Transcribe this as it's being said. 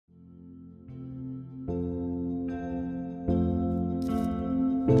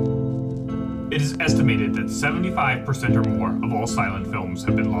It is estimated that 75% or more of all silent films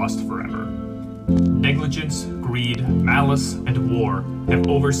have been lost forever. Negligence, greed, malice, and war have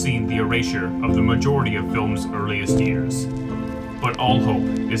overseen the erasure of the majority of film's earliest years. But all hope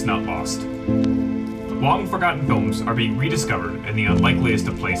is not lost. Long-forgotten films are being rediscovered in the unlikeliest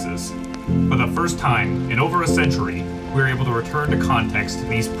of places. For the first time in over a century, we are able to return to context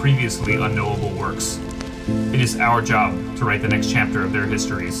these previously unknowable works. It is our job to write the next chapter of their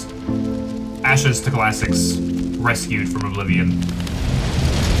histories. Ashes to classics, rescued from oblivion.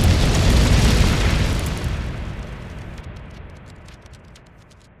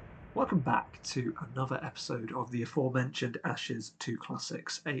 Welcome back to another episode of the aforementioned Ashes to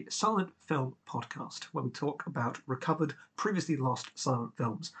Classics, a silent film podcast where we talk about recovered, previously lost silent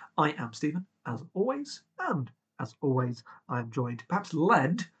films. I am Stephen, as always, and as always, I am joined, perhaps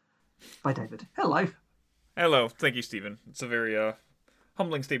led, by David. Hello. Hello. Thank you, Stephen. It's a very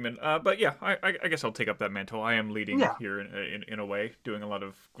humbling statement. But yeah, I guess I'll take up that mantle. I am leading here in a way, doing a lot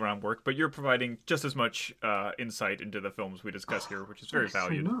of groundwork, but you're providing just as much insight into the films we discuss here, which is very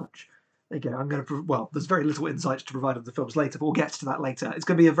valued. So much. There you go. There's very little insight to provide on the films later, but we'll get to that later. It's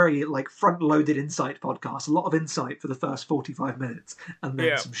going to be a very front-loaded insight podcast. A lot of insight for the first 45 minutes, and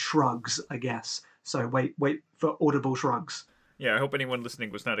then some shrugs, I guess. So wait for audible shrugs. Yeah, I hope anyone listening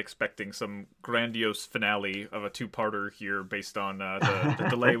was not expecting some grandiose finale of a two-parter here based on the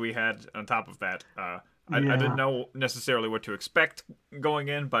delay we had on top of that. I didn't know necessarily what to expect going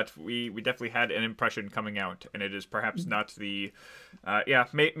in, but we definitely had an impression coming out, and it is perhaps not the...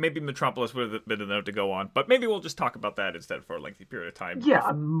 maybe Metropolis would have been enough to go on, but maybe we'll just talk about that instead for a lengthy period of time. Yeah,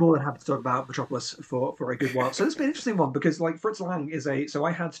 I'm more than happy to talk about Metropolis for a good while. So this has been an interesting one, because Fritz Lang is so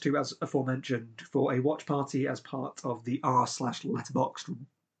I had to, as aforementioned, for a watch party as part of the r/Letterboxd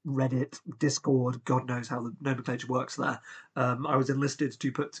Reddit, Discord, God knows how the nomenclature works there. I was enlisted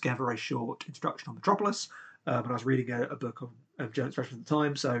to put together a short introduction on Metropolis, and I was reading a book on German expression at the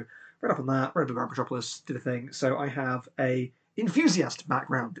time, so read up on that, read about Metropolis, did a thing. So I have a enthusiast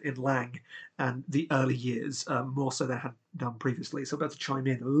background in Lang and the early years, more so than I had done previously, so I'm about to chime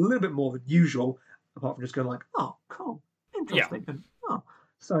in a little bit more than usual, apart from just going oh, cool, interesting, and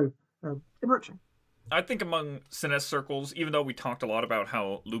enriching. I think among Cines circles, even though we talked a lot about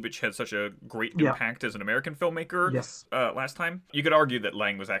how Lubitsch had such a great impact as an American filmmaker last time, you could argue that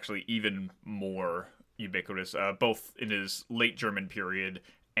Lang was actually even more ubiquitous, both in his late German period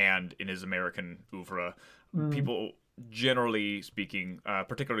and in his American oeuvre. People, generally speaking,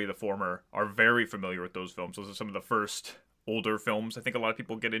 particularly the former, are very familiar with those films. Those are some of the first older films I think a lot of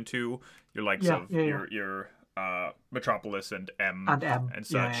people get into. Your likes of your Metropolis and M and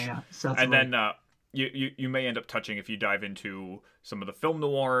such. And then... You may end up touching, if you dive into some of the film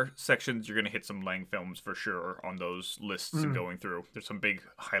noir sections, you're going to hit some Lang films for sure on those lists and going through. There's some big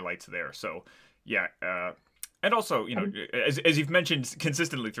highlights there. So, yeah. And also, as you've mentioned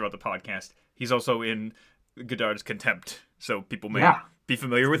consistently throughout the podcast, he's also in Godard's Contempt. So people may be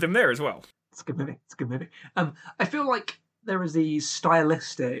familiar with him there as well. It's a good movie. I feel like there is the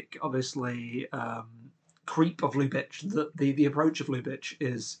stylistic, obviously... creep of Lubitsch, the approach of Lubitsch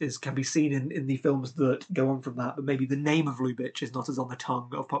is can be seen in the films that go on from that, but maybe the name of Lubitsch is not as on the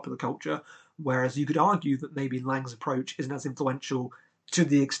tongue of popular culture, whereas you could argue that maybe Lang's approach isn't as influential to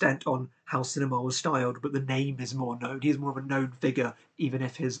the extent on how cinema was styled, but the name is more known. He's more of a known figure, even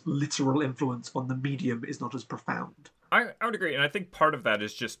if his literal influence on the medium is not as profound. I would agree, and I think part of that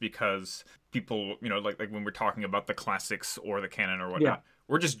is just because people, like when we're talking about the classics or the canon or whatnot,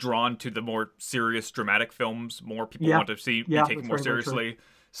 we're just drawn to the more serious, dramatic films. More people want to be taken more seriously.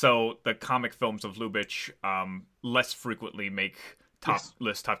 So the comic films of Lubitsch less frequently make top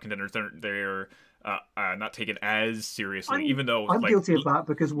contenders. They're not taken as seriously, even though... I'm guilty of that,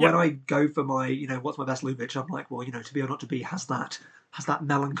 because when I go for my, what's my best Lubitsch, I'm like, well, To Be or Not to Be has that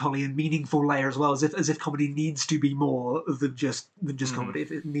melancholy and meaningful layer as well, as if comedy needs to be more than just comedy.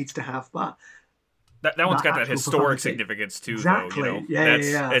 If it needs to have that. That one's got that historic significance too, exactly.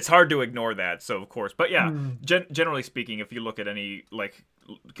 Though. It's hard to ignore that. So of course, but generally speaking, if you look at any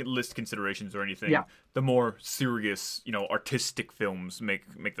list considerations or anything, the more serious, artistic films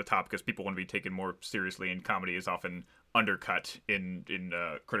make the top, because people want to be taken more seriously, and comedy is often undercut in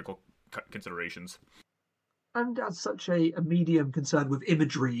critical considerations. And as such a medium concerned with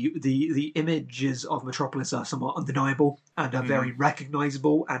imagery, the images of Metropolis are somewhat undeniable and are very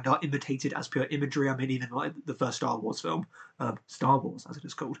recognisable and are imitated as pure imagery. I mean, even the first Star Wars film, Star Wars as it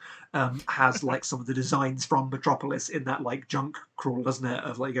is called, has some of the designs from Metropolis in that junk crawl, doesn't it?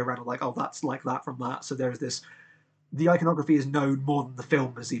 Of go around and that's like that from that. So there's this. The iconography is known more than the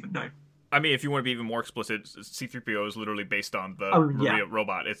film is even known. I mean, if you want to be even more explicit, C-3PO is literally based on the Maria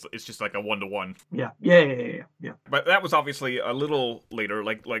robot. It's just like a 1-to-1. Yeah. But that was obviously a little later.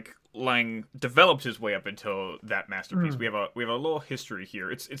 Like Lang developed his way up until that masterpiece. We have a little history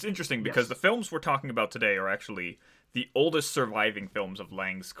here. It's interesting because the films we're talking about today are actually the oldest surviving films of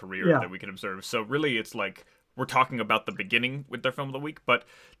Lang's career that we can observe. So really, it's like we're talking about the beginning with their film of the week, but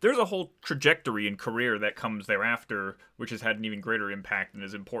there's a whole trajectory in career that comes thereafter, which has had an even greater impact and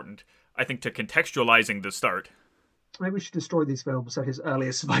is important, I think, to contextualizing the start. Maybe we should destroy these films so his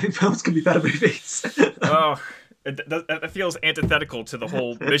earliest surviving films can be better movies. It feels antithetical to the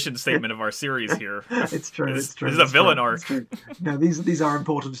whole mission statement of our series here. It's true. This is a villain arc. No, these are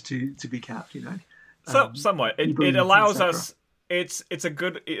important to be kept, So somewhat. It allows us. It's a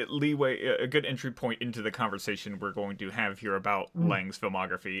good leeway, a good entry point into the conversation we're going to have here about Lang's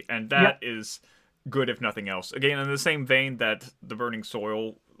filmography, and that is good if nothing else. Again, in the same vein that The Burning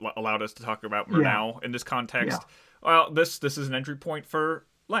Soil allowed us to talk about Murnau in this context, well, this is an entry point for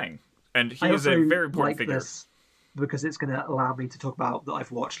Lang, and he is a very important figure. This because it's going to allow me to talk about that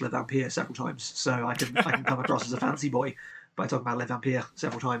I've watched Le Vampire several times, so I can come across as a fancy boy by talking about Le Vampire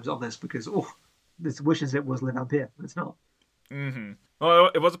several times on this, because this wishes it was Le Vampire, but it's not. Mm-hmm. Well,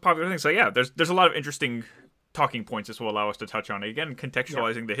 it was a popular thing. So yeah, there's a lot of interesting talking points this will allow us to touch on. Again,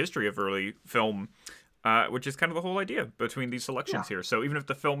 contextualizing the history of early film, which is kind of the whole idea between these selections here. So even if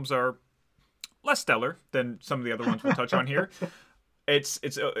the films are less stellar than some of the other ones we'll touch on here, it's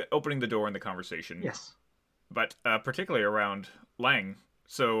opening the door in the conversation. Yes. But particularly around Lang.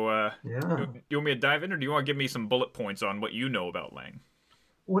 So you want me to dive in, or do you want to give me some bullet points on what you know about Lang?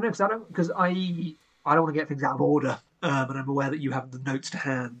 Well, no, because I don't want to get things out of order. And I'm aware that you have the notes to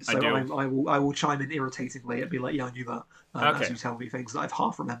hand, so I will chime in irritatingly and be like, I knew that, as you tell me things that I've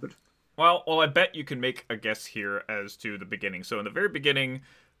half remembered. Well, I bet you can make a guess here as to the beginning. So in the very beginning,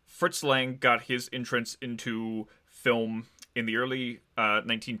 Fritz Lang got his entrance into film in the early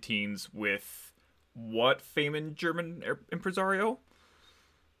 19-teens with what famous German impresario?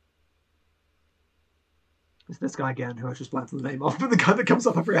 It's this guy again, who I just blanked the name of, but the guy that comes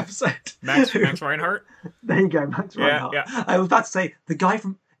up every episode. Max Reinhardt? There you go, Max Reinhardt. Yeah. I was about to say, the guy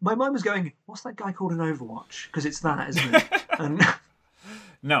from... My mind was going, what's that guy called in Overwatch? Because it's that, isn't it? And...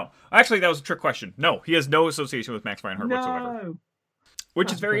 No. Actually, that was a trick question. No, he has no association with Max Reinhardt whatsoever.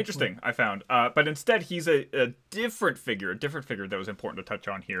 Which is very interesting, I found. But instead, he's a different figure that was important to touch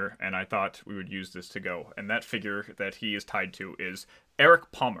on here, and I thought we would use this to go. And that figure that he is tied to is Erich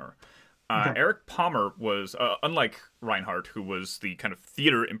Palmer. Erich Palmer was, unlike Reinhardt, who was the kind of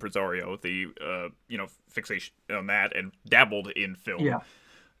theater impresario, the fixation on that, and dabbled in film. Yeah.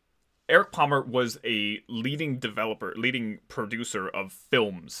 Erich Palmer was a leading producer of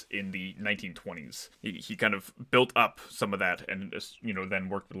films in the 1920s. He kind of built up some of that, and then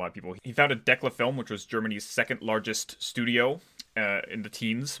worked with a lot of people. He founded Decla Film, which was Germany's second largest studio in the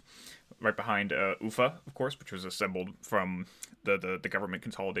teens, right behind UFA, of course, which was assembled from the government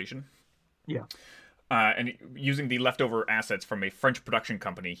consolidation. Yeah. And using the leftover assets from a French production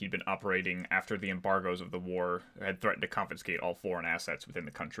company he'd been operating after the embargoes of the war had threatened to confiscate all foreign assets within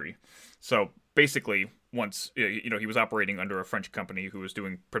the country. So basically, once he was operating under a French company who was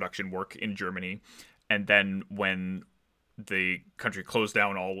doing production work in Germany, and then when the country closed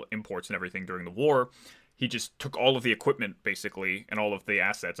down all imports and everything during the war, he just took all of the equipment, basically, and all of the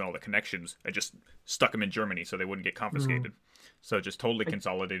assets and all the connections, and just stuck them in Germany so they wouldn't get confiscated. So just totally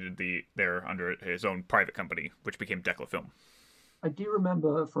consolidated there under his own private company, which became Decla Film. I do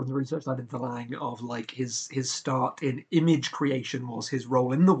remember from the research I did for Lang of his start in image creation was his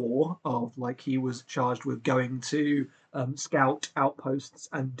role in the war, of he was charged with going to scout outposts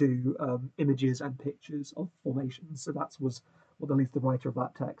and do images and pictures of formations. So that was what at least the writer of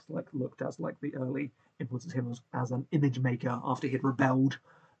that text looked as the early influences him as an image maker after he had rebelled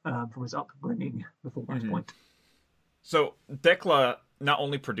from his upbringing before that point. So Decla not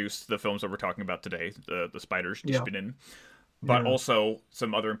only produced the films that we're talking about today, the Spiders, Die Spinnen, but also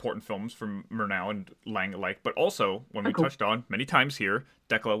some other important films from Murnau and Lang alike. But also, when we touched on many times here,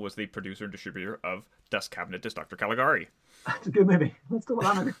 Decla was the producer and distributor of Das Cabinet des Dr. Caligari. It's a good movie. Let's talk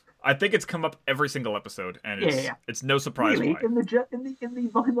about that movie. I think it's come up every single episode, and it's no surprise really? why. In the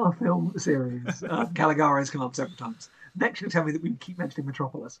Weimar film series, Caligari has come up several times. Next, you'll tell me that we keep mentioning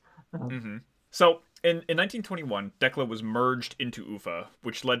Metropolis. So, in 1921, Decla was merged into UFA,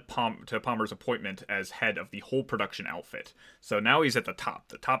 which led to Palmer's appointment as head of the whole production outfit. So now he's at the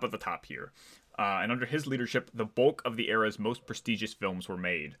top of the top here. And under his leadership, the bulk of the era's most prestigious films were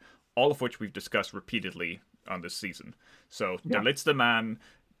made, all of which we've discussed repeatedly on this season. So, Der letzte Mann,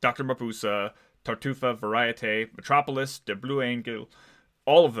 Dr. Mabuse, Tartuffe, Variete, Metropolis, Der Blue Engel,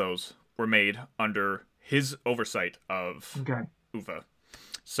 all of those were made under his oversight of UFA.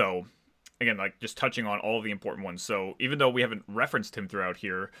 So, again, like just touching on all of the important ones. So, even though we haven't referenced him throughout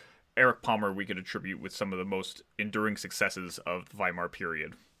here, Erich Palmer we could attribute with some of the most enduring successes of the Weimar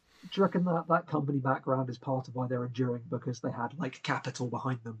period. Do you reckon that company background is part of why they're enduring, because they had like capital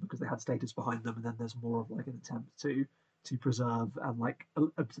behind them, because they had status behind them, and then there's more of like an attempt to preserve and like a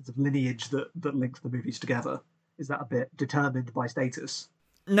sense of lineage that links the movies together? Is that a bit determined by status?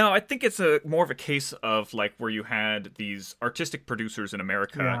 No, I think it's more of a case of like where you had these artistic producers in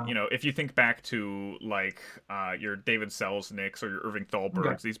America. You know, if you think back to like your David Selznicks or your Irving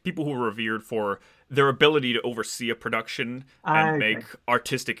Thalbergs, these people who were revered for their ability to oversee a production and make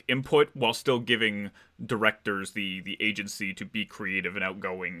artistic input while still giving directors the agency to be creative and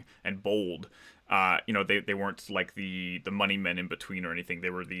outgoing and bold. You know, they weren't like the money men in between or anything. They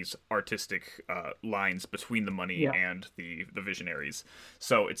were these artistic lines between the money and the visionaries.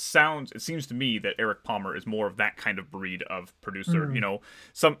 So it seems to me that Erich Palmer is more of that kind of breed of producer. You know,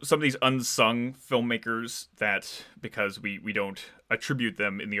 some of these unsung filmmakers that, because we don't attribute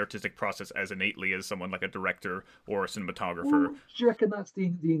them in the artistic process as innately as someone like a director or a cinematographer. Well, do you reckon that's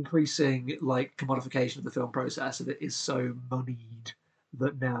the increasing like commodification of the film process, that it is so moneyed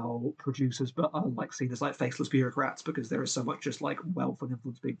that now producers but are like seen as like faceless bureaucrats because there is so much just like wealth and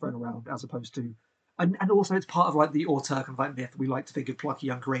influence being thrown around, as opposed to and also it's part of like the auteur kind of like myth. We like to think of plucky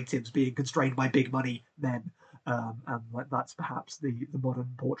young creatives being constrained by big money men, and like that's perhaps the modern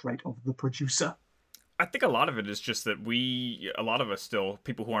portrait of the producer. I think a lot of it is just that a lot of us still,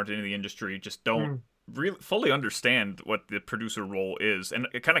 people who aren't in the industry, just don't really fully understand what the producer role is, and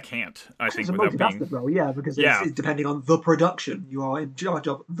it kind of can't. I think without being role, because it's depending on the production. You are in charge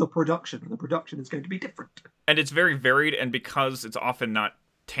of the production, and the production is going to be different. And it's very varied, and because it's often not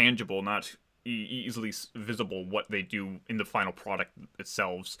tangible, not easily visible what they do in the final product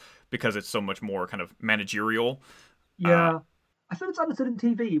itself, because it's so much more kind of managerial. I feel it's understood in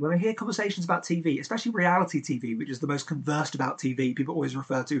TV. When I hear conversations about TV, especially reality TV, which is the most conversed about TV, people always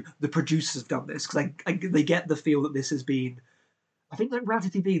refer to the producers have done this, because they get the feel that this has been... I think that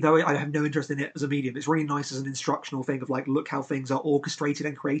reality TV, though I have no interest in it as a medium, it's really nice as an instructional thing of like, look how things are orchestrated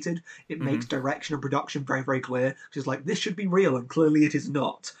and created. It makes direction and production very, very clear. Which is like, this should be real, and clearly it is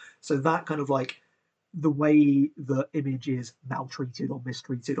not. So that kind of like, the way the image is maltreated or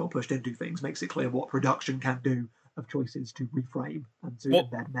mistreated or pushed into things makes it clear what production can do of choices to reframe and to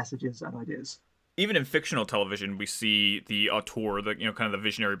embed messages and ideas. Even in fictional television, we see the auteur, the kind of the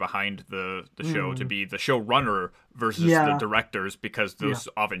visionary behind the show, to be the showrunner versus the directors, because those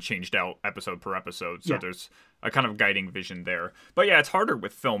often changed out episode per episode. So there's a kind of guiding vision there. But it's harder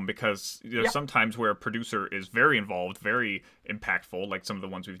with film because sometimes where a producer is very involved, very impactful, like some of the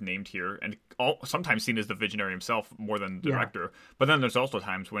ones we've named here, and sometimes seen as the visionary himself more than the director. But then there's also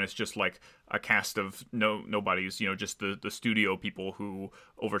times when it's just like a cast of nobodies, just the studio people who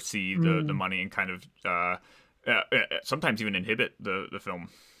oversee the money and kind of sometimes even inhibit the film.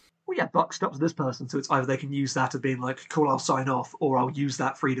 Well, buck stops this person, so it's either they can use that as being like, cool, I'll sign off, or I'll use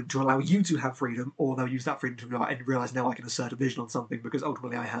that freedom to allow you to have freedom, or they'll use that freedom to realise now I can assert a vision on something because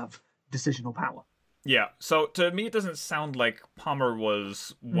ultimately I have decisional power. Yeah, so to me it doesn't sound like Palmer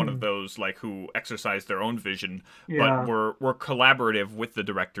was one of those like who exercised their own vision, but were collaborative with the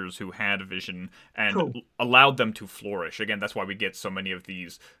directors who had a vision and allowed them to flourish. Again, that's why we get so many of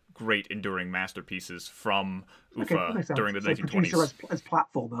these great enduring masterpieces from UFA during the 1920s. Producer as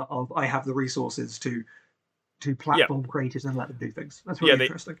platformer of I have the resources to platform creators and let them do things. That's really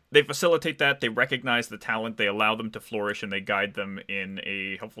interesting. They facilitate that. They recognize the talent. They allow them to flourish, and they guide them in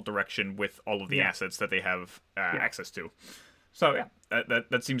a helpful direction with all of the assets that they have access to. So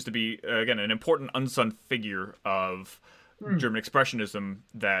that seems to be again an important unsung figure of German expressionism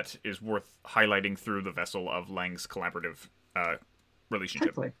that is worth highlighting through the vessel of Lang's collaborative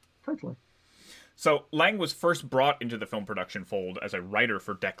relationship. Totally. So Lang was first brought into the film production fold as a writer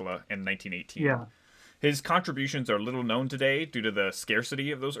for Decla in 1918. Yeah. His contributions are little known today due to the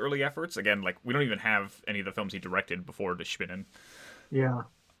scarcity of those early efforts. Again, like we don't even have any of the films he directed before Die Spinnen. Yeah.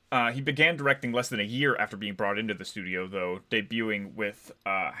 He began directing less than a year after being brought into the studio, though, debuting with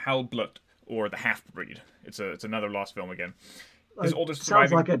Halbblut, or The Half-Breed. It's another lost film again. His oldest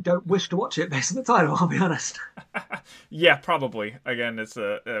sounds like I don't wish to watch it based on the title, I'll be honest. Yeah, probably. Again, it's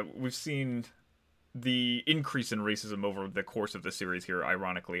we've seen the increase in racism over the course of the series here,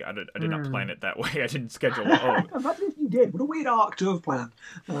 ironically. I did not plan it that way. I didn't schedule it. Imagine if you did. What a weird arc to have planned.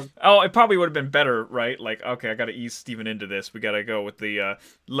 It probably would have been better, right? Like, okay, I got to ease Steven into this. We got to go with the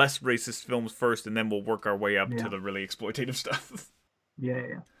less racist films first, and then we'll work our way up to the really exploitative stuff.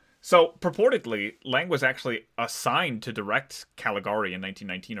 Yeah. So, purportedly, Lang was actually assigned to direct Caligari in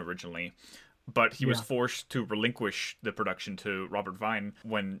 1919 originally, but he was forced to relinquish the production to Robert Vine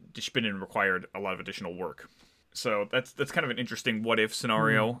when Die Spinnen required a lot of additional work. So that's kind of an interesting what-if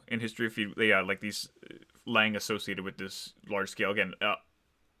scenario in history. If you, like these Lang associated with this large-scale, again,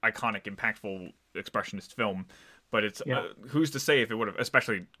 iconic, impactful expressionist film, but it's who's to say if it would have,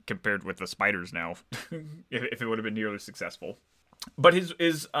 especially compared with the Spiders now, if it would have been nearly successful. But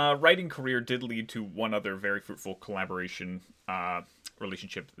his writing career did lead to one other very fruitful collaboration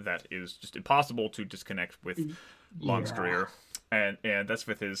relationship that is just impossible to disconnect with Lang's career, and that's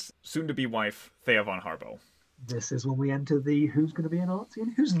with his soon-to-be wife, Thea von Harbo. This is when we enter the who's going to be a Nazi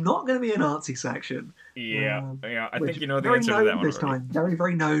and who's not going to be a Nazi section. I think you know the answer to that one this time. Very,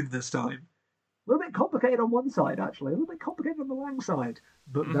 very known this time. A little bit complicated on one side, actually. A little bit complicated on the Lang side,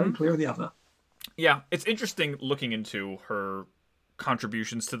 but very clear on the other. Yeah, it's interesting looking into her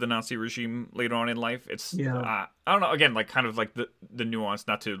contributions to the Nazi regime later on in life. It's I don't know, again, like kind of like the nuance,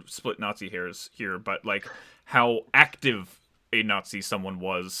 not to split Nazi hairs here, but like how active a Nazi someone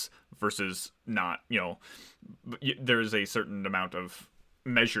was versus not, there's a certain amount of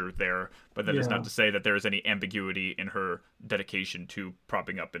measure there, but that is not to say that there is any ambiguity in her dedication to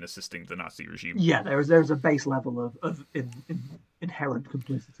propping up and assisting the Nazi regime. Yeah, there's a base level of inherent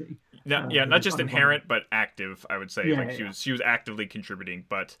complicity. Not just inherent, but active. I would say she was actively contributing,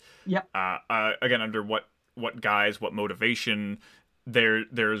 but again, under what guise, what motivation?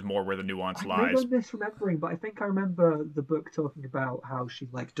 There's more where the nuance lies. I'm misremembering, but I think I remember the book talking about how she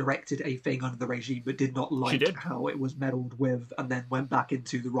directed a thing under the regime, but did not like how it was meddled with, and then went back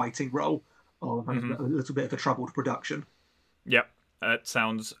into the writing role of a little bit of a troubled production. Yep, that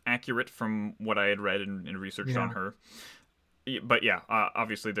sounds accurate from what I had read and researched on her. But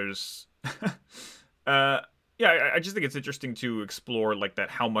obviously there's. I just think it's interesting to explore like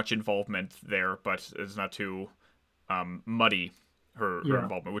that, how much involvement there, but it's not too muddy. Her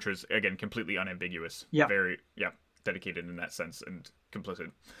involvement, which was, again, completely unambiguous. Very, dedicated in that sense and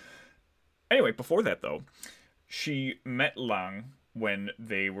complicit. Anyway, before that, though, she met Lang when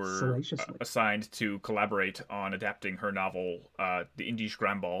they were assigned to collaborate on adapting her novel, The Indisch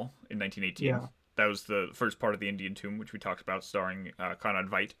Gramball, in 1918. Yeah. That was the first part of The Indian Tomb, which we talked about, starring Conrad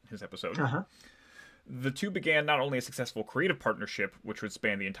Veidt in his episode. The two began not only a successful creative partnership, which would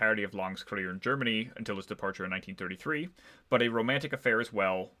span the entirety of Lang's career in Germany until his departure in 1933, but a romantic affair as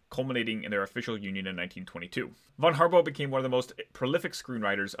well, culminating in their official union in 1922. Von Harbo became one of the most prolific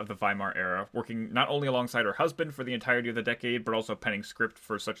screenwriters of the Weimar era, working not only alongside her husband for the entirety of the decade, but also penning script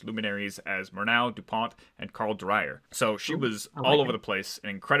for such luminaries as Murnau, Dupont, and Karl Dreyer. So she was all over the place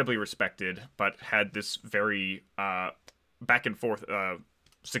and incredibly respected, but had this very back and forth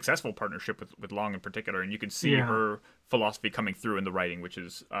successful partnership with Lang in particular, and you can see her philosophy coming through in the writing, which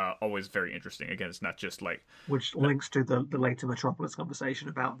is always very interesting. Again, it's not just like... Which links to the later Metropolis conversation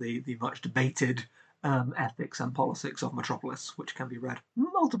about the much debated ethics and politics of Metropolis, which can be read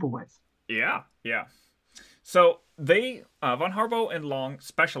multiple ways. Yeah. So they, Von Harbo and Lang,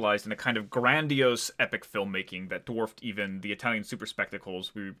 specialized in a kind of grandiose epic filmmaking that dwarfed even the Italian super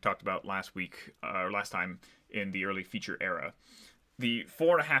spectacles we talked about last time in the early feature era. The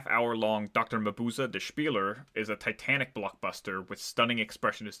 4.5-hour-long Dr. Mabuse Der Spieler is a titanic blockbuster with stunning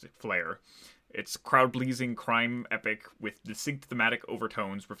expressionistic flair. It's crowd-pleasing crime epic with distinct thematic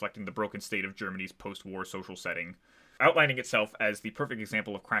overtones reflecting the broken state of Germany's post-war social setting, outlining itself as the perfect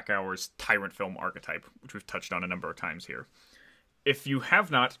example of Krakauer's tyrant film archetype, which we've touched on a number of times here. If you have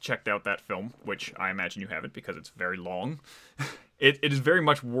not checked out that film, which I imagine you haven't because it's very long, it is very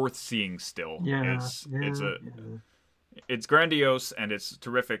much worth seeing still. It's grandiose and it's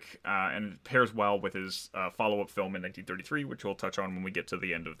terrific, and it pairs well with his follow-up film in 1933, which we'll touch on when we get to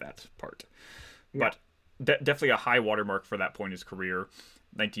the end of that part. But definitely a high watermark for that point in his career.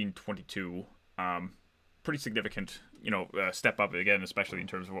 1922, pretty significant, step up again, especially in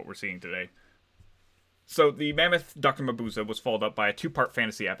terms of what we're seeing today. So the mammoth Dr. Mabuse was followed up by a 2-part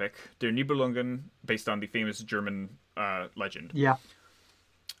fantasy epic, Der Nibelungen, based on the famous German legend. Yeah.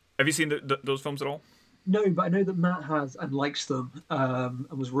 Have you seen those films at all? No, but I know that Matt has and likes them, and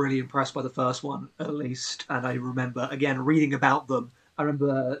was really impressed by the first one, at least. And I remember, again, reading about them. I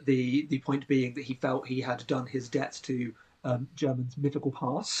remember the point being that he felt he had done his debt to Germany's mythical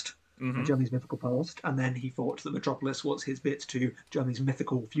past, and then he thought that Metropolis was his bit to Germany's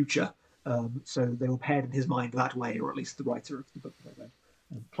mythical future. So they were paired in his mind that way, or at least the writer of the book that I read,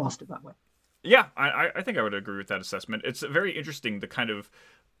 plastered that way. Yeah, I think I would agree with that assessment. It's very interesting, the kind of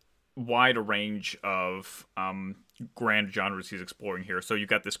wide a range of grand genres he's exploring here. So you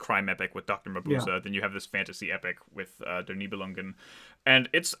got this crime epic with Dr. Mabuse, then you have this fantasy epic with Der Nibelungen, and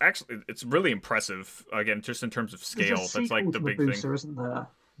it's really impressive. Again, just in terms of scale, that's like the big Mabuse, thing, isn't there?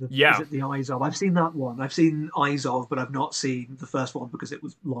 Yeah. Is it The Eyes of? I've seen that one. I've seen Eyes of, but I've not seen the first one because it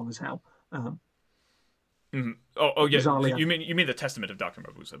was long as hell. Oh yeah. Bizarrely, You mean the Testament of Dr.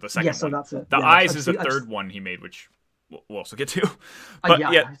 Mabuse, the second one? So that's it. The Eyes is the third one he made, which we'll also get to. But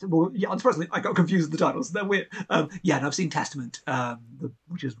unsurprisingly, I got confused with the titles. They're weird. And I've seen Testament,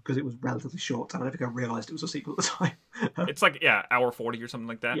 which is because it was relatively short, and I don't think I realised it was a sequel at the time. It's like hour 40 or something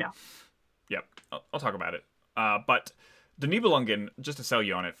like that. Yeah. Yep. I'll talk about it. But the Nibelungen, just to sell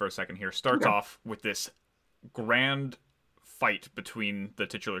you on it for a second here, starts off with this grand fight between the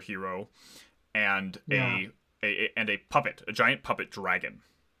titular hero and a puppet, a giant puppet dragon.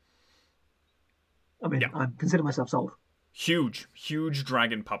 I mean, I consider myself sold. Huge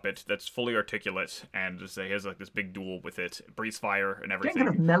dragon puppet that's fully articulate, and he has like this big duel with it. It breathes fire and everything. Kind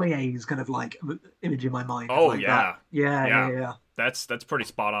of Méliès's kind of like image in my mind. Oh like yeah. Yeah. That's pretty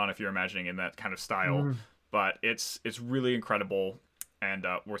spot on if you're imagining in that kind of style. But it's really incredible, and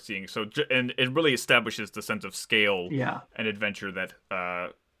we're seeing and it really establishes the sense of scale and adventure that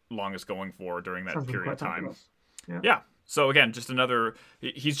Lang is going for during that period of time. Yeah. So again, just another.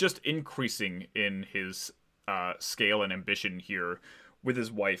 He's just increasing in his scale and ambition here with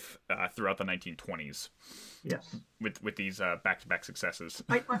his wife throughout the 1920s. Yes. With these back-to-back successes.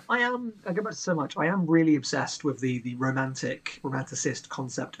 I go back to so much. I am really obsessed with the romanticist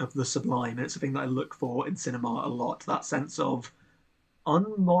concept of the sublime, and it's a thing that I look for in cinema a lot. That sense of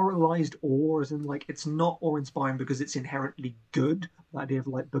unmoralized awe, as in like it's not awe-inspiring because it's inherently good. The idea of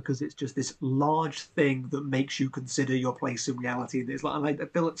like because it's just this large thing that makes you consider your place in reality. And it's like, and I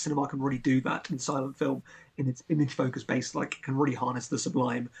feel like cinema can really do that in silent film in its image focus base. Like can really harness the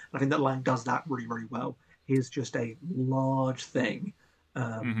sublime. And I think that Lang does that really, really well. Is just a large thing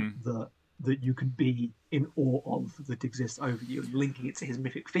that you can be in awe of that exists over you, and linking it to his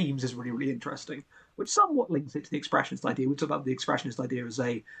mythic themes is really, really interesting, which somewhat links it to the expressionist idea. We talk about the expressionist idea as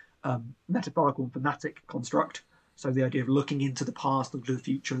a metaphorical and thematic construct, so the idea of looking into the past, looking to the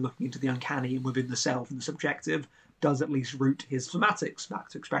future, and looking into the uncanny and within the self and the subjective does at least root his thematics back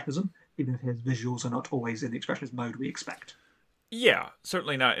to expressionism, even if his visuals are not always in the expressionist mode we expect. Yeah,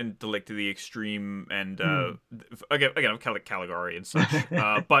 certainly not in the extreme and again of Caligari and such.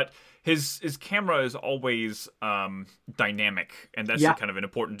 But his camera is always dynamic, and that's kind of an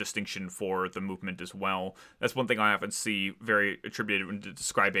important distinction for the movement as well. That's one thing I often see very attributed when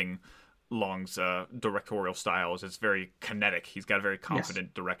describing Lang's directorial style is it's very kinetic. He's got a very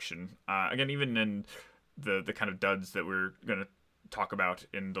confident direction. Again, even in the kind of duds that we're going to talk about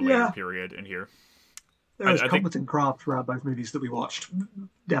in the later period in here. There is competent craft throughout both movies that we watched.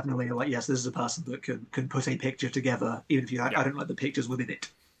 Definitely, like, yes, this is a person that can put a picture together, even if I don't like the pictures within it.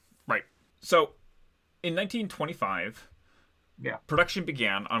 Right. So, in 1925, production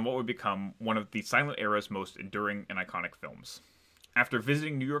began on what would become one of the silent era's most enduring and iconic films. After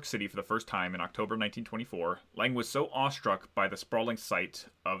visiting New York City for the first time in October 1924, Lang was so awestruck by the sprawling sight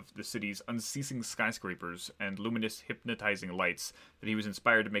of the city's unceasing skyscrapers and luminous, hypnotizing lights that he was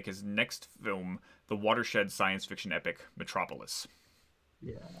inspired to make his next film, the watershed science fiction epic Metropolis.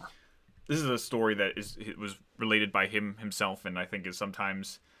 Yeah. This is a story that was related by himself, and I think is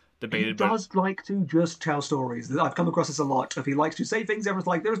sometimes debated. He does like to just tell stories. I've come across this a lot. If he likes to say things, everyone's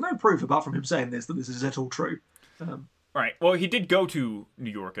like, there's no proof apart from him saying this that this is at all true. Right. Well, he did go to New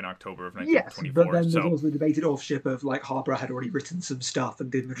York in October of 1924. Yes, but then there's also the debated authorship of like Harper had already written some stuff and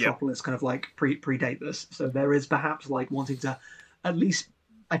did Metropolis kind of like predate this. So there is perhaps like wanting to at least,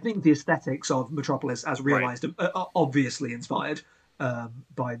 I think the aesthetics of Metropolis as realised are obviously inspired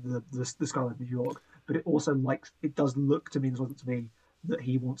by the Skyline of New York, but it also it does look to me that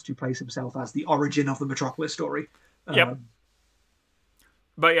he wants to place himself as the origin of the Metropolis story.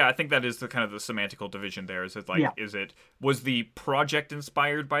 But yeah, I think that is the kind of the semantical division there. Is it was the project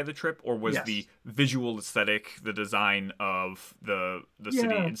inspired by the trip, or was the visual aesthetic, the design of the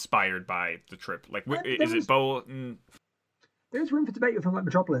city inspired by the trip? Like, is it both? There's room for debate with a film like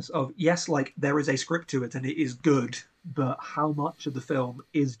Metropolis. Of yes, like there is a script to it and it is good, but how much of the film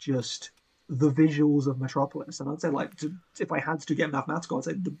is just the visuals of Metropolis? And I'd say if I had to get mathematical, I'd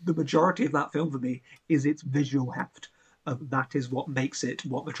say the majority of that film for me is its visual heft. That is what makes it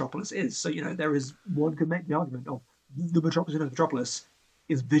what Metropolis is. So, one could make the argument of the Metropolis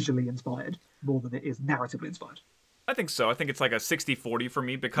is visually inspired more than it is narratively inspired. I think so. I think it's like a 60-40 for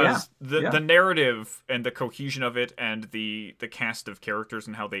me because the narrative and the cohesion of it and the cast of characters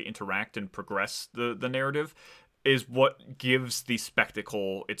and how they interact and progress the narrative is what gives the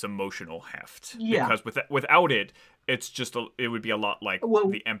spectacle its emotional heft. Yeah. Because without it, it's just it would be a lot like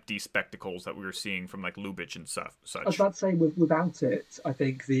the empty spectacles that we were seeing from like Lubitsch and such. I was about to say, without it, I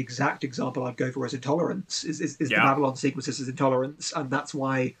think the exact example I'd go for is Intolerance. Is the Babylon sequences is Intolerance, and that's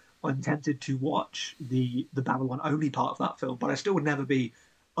why I'm tempted to watch the Babylon only part of that film, but I still would never be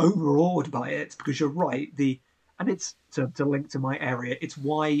overawed by it, because you're right. And it's to link to my area. It's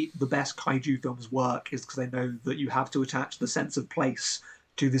why the best kaiju films work, is because they know that you have to attach the sense of place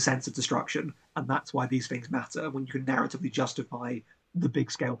to the sense of destruction, and that's why these things matter, when you can narratively justify the big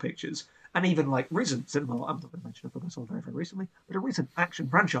scale pictures. And even like recent cinema, I'm not going to mention a film I saw very, very recently, but a recent action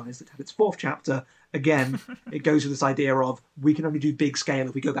franchise that had its 4th chapter, again, it goes with this idea of we can only do big scale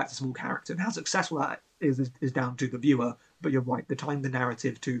if we go back to small character. And how successful that is down to the viewer, but you're right, the tying the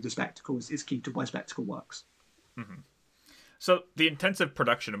narrative to the spectacle is key to why spectacle works. Mm-hmm. So the intensive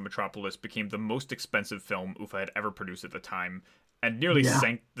production of Metropolis became the most expensive film UFA had ever produced at the time, and nearly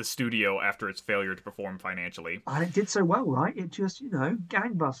sank the studio after its failure to perform financially. And it did so well, right? It just,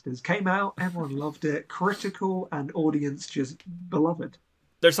 gangbusters. Came out, everyone loved it. Critical and audience just beloved.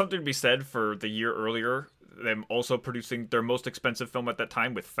 There's something to be said for the year earlier, them also producing their most expensive film at that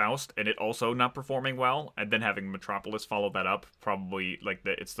time with Faust, and it also not performing well, and then having Metropolis follow that up. Probably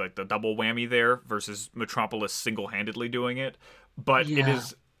it's like the double whammy there versus Metropolis single-handedly doing it. But it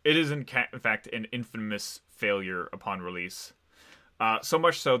is in fact an infamous failure upon release. So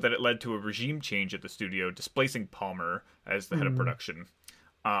much so that it led to a regime change at the studio, displacing Palmer as the head of production.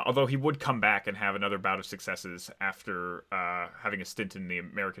 Although he would come back and have another bout of successes after having a stint in the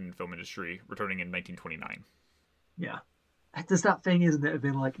American film industry, returning in 1929. Yeah. There's that thing, isn't it, of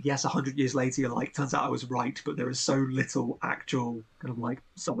being like, yes, 100 years later, you're like, turns out I was right, but there is so little actual kind of like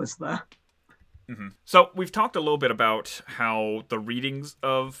solace there. Mm-hmm. So we've talked a little bit about how the readings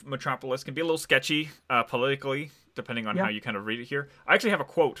of Metropolis can be a little sketchy politically, depending on how you kind of read it here. I actually have a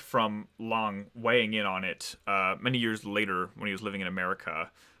quote from Lang weighing in on it many years later when he was living in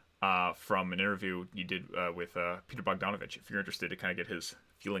America from an interview he did with Peter Bogdanovich, if you're interested to kind of get his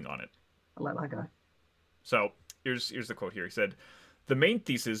feeling on it. I like that guy. So here's the quote here. He said, "The main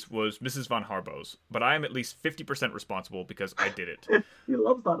thesis was Mrs. von Harbo's, but I am at least 50% responsible because I did it." He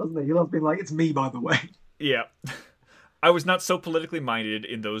loves that, doesn't he? He loves being like, it's me, by the way. Yeah. I was not so politically minded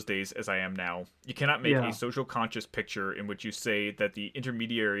in those days as I am now. You cannot make a social conscious picture in which you say that the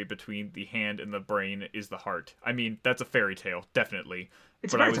intermediary between the hand and the brain is the heart. I mean, that's a fairy tale, definitely.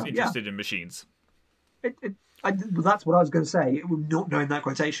 But I was interested in machines. That's what I was going to say. Not knowing that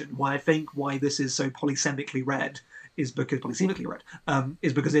quotation, why this is so polysemically read is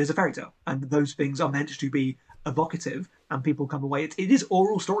because it is a fairy tale, and those things are meant to be evocative, and people come away. It is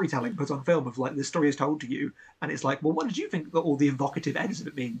oral storytelling put on film of like, this story is told to you, and it's like, well, what did you think that all the evocative edits of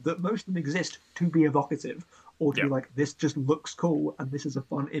it mean? That most of them exist to be evocative, or to be like, this just looks cool, and this is a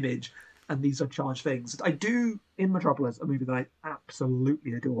fun image, and these are charged things. I do, in Metropolis, a movie that I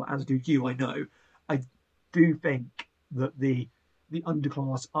absolutely adore, as do you, I know. I do think that the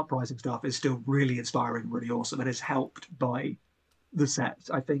underclass uprising stuff is still really inspiring, really awesome, and is helped by the set.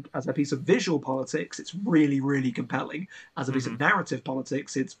 I think as a piece of visual politics, it's really, really compelling. As a piece of narrative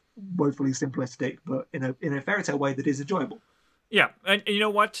politics, it's woefully simplistic, but in a fairy tale way that is enjoyable. Yeah, and you know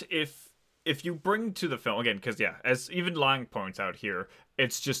what? If you bring to the film again, because as even Lang points out here,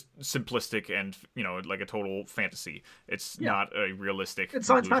 it's just simplistic and like a total fantasy. It's not a realistic. It's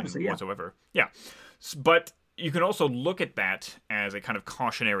science fantasy whatsoever. Yeah, but you can also look at that as a kind of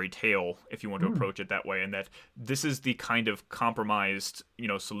cautionary tale if you want to approach it that way, and that this is the kind of compromised,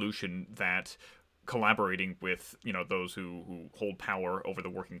 solution that collaborating with, those who hold power over the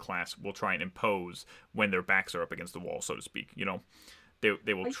working class will try and impose when their backs are up against the wall, so to speak.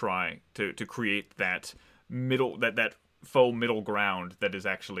 They will try to create that middle, that faux middle ground that is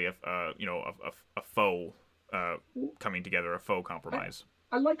actually a faux coming together, a faux compromise.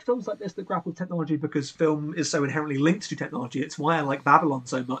 I like films like this that grapple with technology because film is so inherently linked to technology. It's why I like Babylon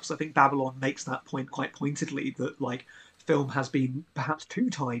so much. I think Babylon makes that point quite pointedly, that like film has been perhaps too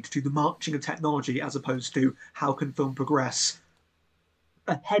tied to the marching of technology as opposed to how can film progress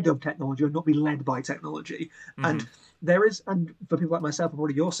ahead of technology or not be led by technology. And there is, and for people like myself and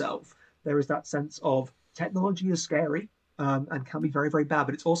already yourself, there is that sense of technology is scary. And can be very, very bad,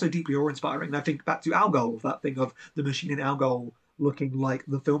 but it's also deeply awe-inspiring. And I think back to Algol, that thing of the machine in Algol looking like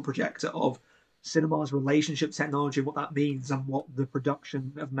the film projector, of cinema's relationship to technology, what that means, and what the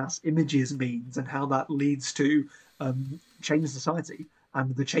production of mass images means, and how that leads to change society.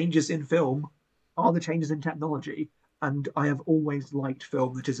 And the changes in film are the changes in technology. And I have always liked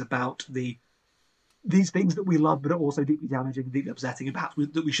film that is about the these things that we love but are also deeply damaging and deeply upsetting, and perhaps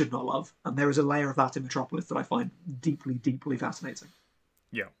that we should not love. And there is a layer of that in Metropolis that I find deeply, deeply fascinating.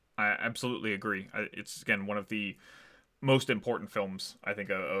 Yeah, I absolutely agree. It's, again, one of the most important films, I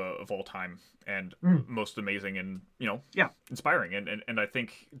think, of all time, and most amazing and, inspiring. And I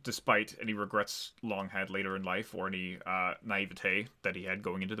think, despite any regrets Long had later in life, or any naivete that he had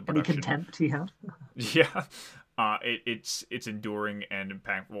going into the production, any contempt he had, it's enduring and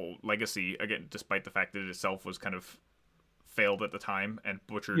impactful legacy, again, despite the fact that it itself was kind of failed at the time and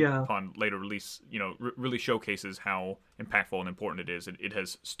butchered upon later release, really showcases how impactful and important it is. It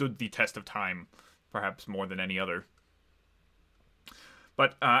has stood the test of time, perhaps more than any other.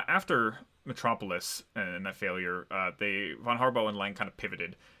 But after Metropolis and that failure, Von Harbo and Lang kind of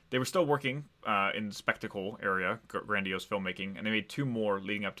pivoted. They were still working in the spectacle area, grandiose filmmaking, and they made 2 more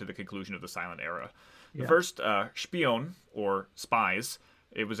leading up to the conclusion of the silent era. The first, Spion, or Spies.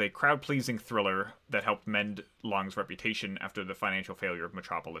 It was a crowd-pleasing thriller that helped mend Lang's reputation after the financial failure of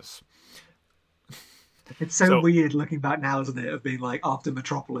Metropolis. It's so weird looking back now, isn't it? Of being like, after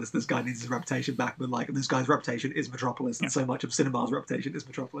Metropolis, this guy needs his reputation back, but like, this guy's reputation is Metropolis, and so much of cinema's reputation is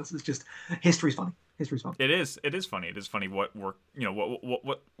Metropolis. It's just, history's funny. History's fun. It is funny. It is funny what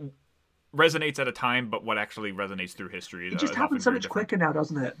resonates at a time, but what actually resonates through history. It just happens so much quicker now,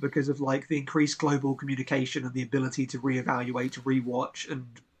 doesn't it? Because of like the increased global communication and the ability to reevaluate, rewatch, and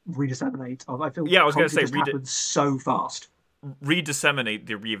redisseminate. I feel I was going to say, happens so fast. Redisseminate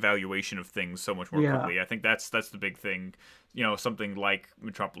the reevaluation of things so much more quickly. I think that's the big thing. Something like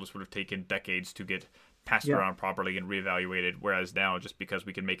Metropolis would have taken decades to get passed around properly and reevaluated, whereas now, just because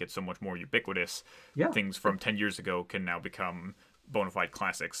we can make it so much more ubiquitous, things from 10 years ago can now become bona fide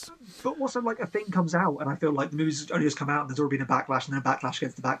classics. But also, like, a thing comes out, and I feel like the movie's only just come out, and there's already been a backlash, and then a backlash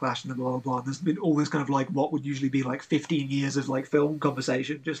against the backlash, and then blah, blah, blah. And there's been all this kind of, like, what would usually be, like, 15 years of, like, film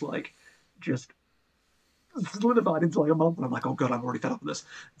conversation, just solidified into, like, a month, and I'm like, oh, God, I'm already fed up with this.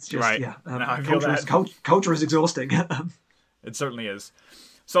 It's just, culture is exhausting. It certainly is.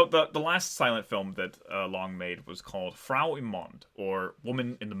 So the last silent film that Long made was called Frau im Mond, or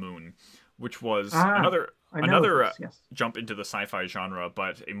Woman in the Moon, which was another jump into the sci-fi genre,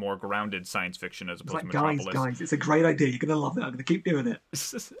 but a more grounded science fiction as opposed to Metropolis. Guys, it's a great idea. You're going to love it. I'm going to keep doing it.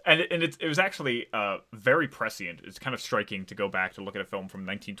 And it was actually very prescient. It's kind of striking to go back to look at a film from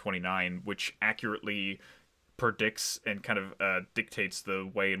 1929, which accurately predicts and kind of dictates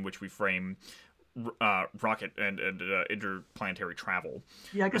the way in which we frame rocket and interplanetary travel.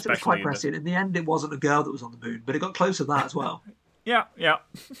 Yeah, I guess it was quite prescient. In the end, it wasn't a girl that was on the moon, but it got close to that as well. Yeah.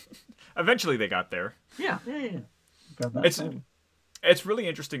 Eventually, they got there. Yeah. It's really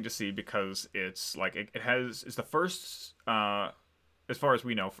interesting to see, because it's like it's the first, as far as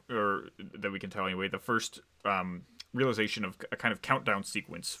we know, or that we can tell anyway, the first realization of a kind of countdown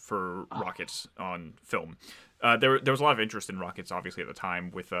sequence for rockets on film. There was a lot of interest in rockets, obviously, at the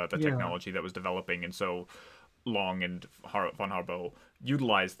time, with the technology that was developing, and so Long and Von Harbo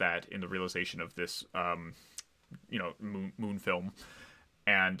utilized that in the realization of this moon film.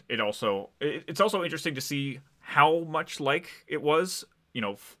 And it's also interesting to see how much like it was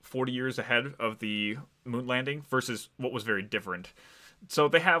 40 years ahead of the moon landing versus what was very different. So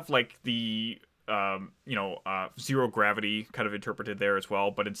they have like the zero gravity kind of interpreted there as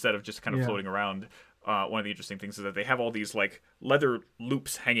well, but instead of just kind of floating around, one of the interesting things is that they have all these like leather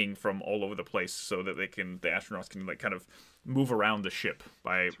loops hanging from all over the place, so that the astronauts can like kind of move around the ship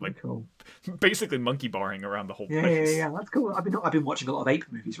by cool. Basically monkey barring around the whole place. Yeah, that's cool. I've been watching a lot of ape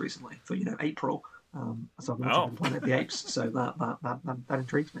movies recently for April, so I've been watching Planet of the Apes, so that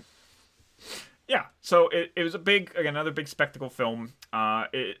intrigues me. Yeah, so it was another big spectacle film.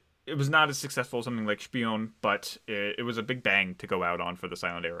 It was not as successful as something like Spion, but it was a big bang to go out on for the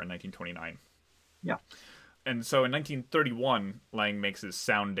silent era in 1929. Yeah. And so in 1931, Lang makes his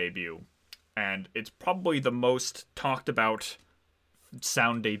sound debut, and it's probably the most talked about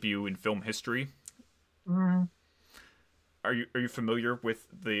sound debut in film history. Mm. Are you familiar with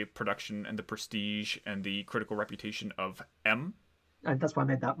the production and the prestige and the critical reputation of M? And that's why I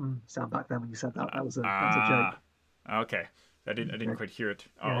made that sound back then when you said that. That was a joke. Okay. I didn't quite hear it.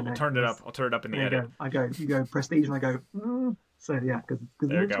 I'll turn it up. I'll turn it up in the edit. You go prestige, and I go. So yeah, because the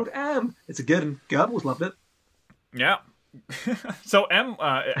name's called M. It's a good, and Goebbels loved it. Yeah. So M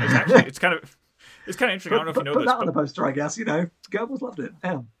is actually it's kind of interesting. I don't know if you know this. Put that on but... the poster, I guess. Goebbels loved it.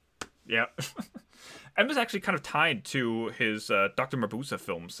 M. Yeah. M is actually kind of tied to his Dr. Mabuse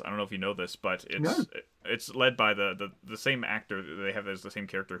films. I don't know if you know this, but it's led by the same actor. They have as the same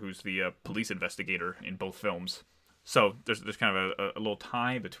character who's the police investigator in both films. So there's kind of a little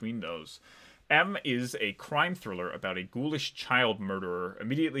tie between those. M is a crime thriller about a ghoulish child murderer,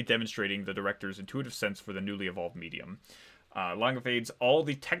 immediately demonstrating the director's intuitive sense for the newly evolved medium. Lang evades all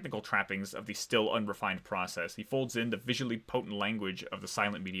the technical trappings of the still unrefined process. He folds in the visually potent language of the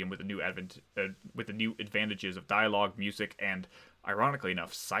silent medium with the new advantages of dialogue, music, and, ironically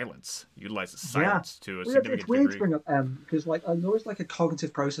enough, silence. He utilizes silence to a significant degree. It's weird to bring up M, because like I know it's like a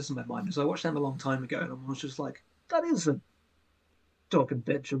cognitive process in my mind. Because I watched M a long time ago, and I was just like, that is a talking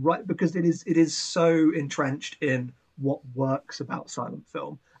picture, right? Because it is so entrenched in what works about silent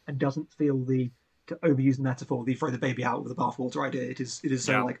film and doesn't feel to overuse the metaphor, the throw the baby out with the bathwater idea. It is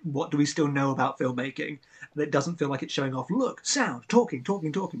so like, what do we still know about filmmaking? And it doesn't feel like it's showing off, look, sound, talking.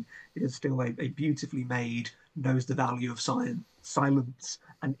 It is still a beautifully made, knows the value of silence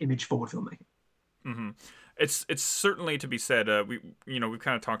and image forward filmmaking. Mm-hmm. It's certainly to be said. We've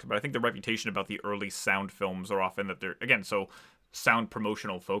kind of talked about. I think the reputation about the early sound films are often that they're so sound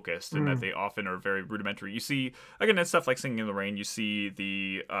promotional focused, and that they often are very rudimentary. You see, again, in stuff like Singing in the Rain, you see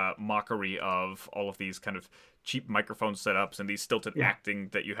the mockery of all of these kind of cheap microphone setups and these stilted acting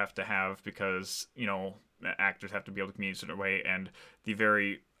that you have to have because, actors have to be able to communicate in a certain way, and the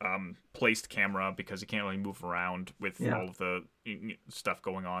very placed camera because you can't really move around with all of the stuff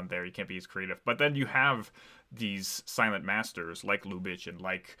going on there. You can't be as creative. But then you have these silent masters like Lubitsch and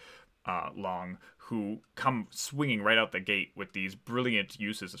like Lang, who come swinging right out the gate with these brilliant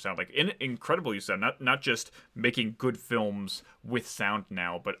uses of sound, like incredible use of sound, not just making good films with sound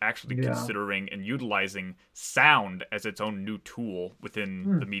now, but actually considering and utilizing sound as its own new tool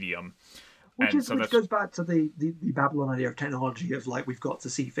within the medium. Which goes back to the Babylon idea of technology, of like, we've got to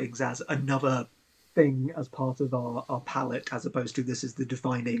see things as another thing as part of our palette, as opposed to this is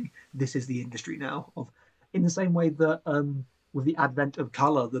the industry now. In the same way that with the advent of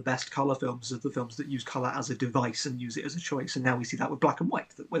colour, the best colour films are the films that use colour as a device and use it as a choice. And now we see that with black and white,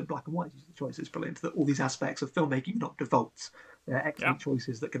 that when black and white is the choice, it's brilliant. That all these aspects of filmmaking are not defaults. They're excellent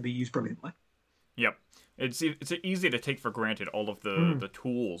choices that can be used brilliantly. Yep. It's easy to take for granted all of the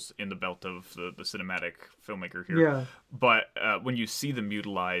tools in the belt of the cinematic filmmaker here. Yeah. But when you see them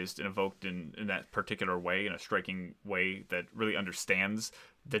utilized and evoked in that particular way, in a striking way that really understands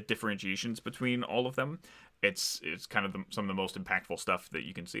the differentiations between all of them, it's kind of some of the most impactful stuff that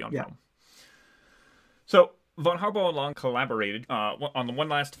you can see on film. So von Harbaugh and Lang collaborated on the one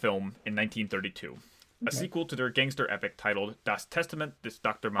last film in 1932, a sequel to their gangster epic titled Das Testament des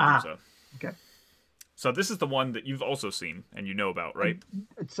Dr. Mabuse. Okay. So this is the one that you've also seen and you know about, right?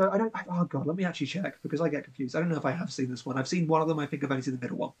 So I don't. Oh god, let me actually check because I get confused. I don't know if I have seen this one. I've seen one of them. I think I've only seen the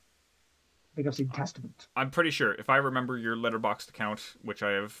middle one. I think I've seen Testament. I'm pretty sure, if I remember your Letterboxd account, which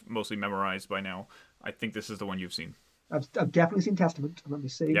I have mostly memorized by now, I think this is the one you've seen. I've definitely seen Testament. Let me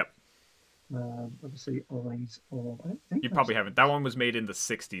see. Yep. Let me see. Eyes of. I don't think you probably haven't. That one was made in the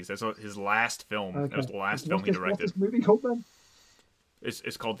 60s. That's his last film. Okay. That was the last film he directed. What's this movie called then?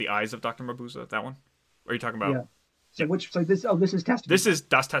 It's called The Eyes of Dr. Mabuse. That one. Or are you talking about? Yeah. So this is Testament. This is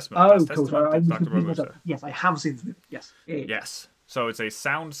Das Testament. Oh, Das cool. Testament, Dr. Mabuse. Yes, I have seen this movie. Yes. Yeah. Yes. So it's a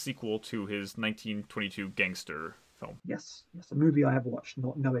sound sequel to his 1922 gangster film. Yes. A movie I have watched,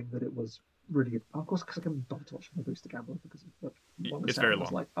 not knowing that it was really good. Of course, because I can bother to watch Mabuse the Gambler because it's very long.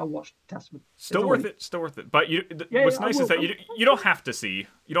 Like, I'll watch Testament. Still worth it. But what's nice is that you don't have to see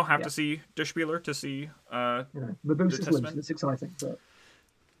Der Spieler to see Mabuse is loose. It's exciting, but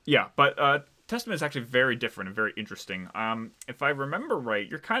but Testament is actually very different and very interesting. If I remember right,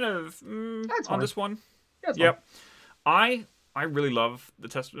 you're kind of on this one. Yep. I really love the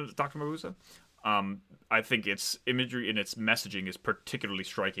Testament of Dr. Mabuse. I think its imagery and its messaging is particularly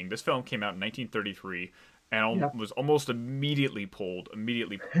striking. This film came out in 1933 and was almost immediately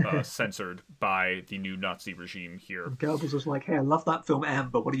censored by the new Nazi regime here. And Goebbels was like, hey, I love that film, M,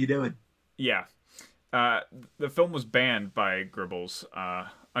 but what are you doing? Yeah. The film was banned by Goebbels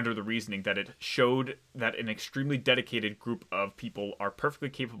under the reasoning that it showed that an extremely dedicated group of people are perfectly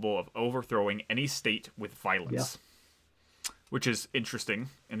capable of overthrowing any state with violence. Which is interesting,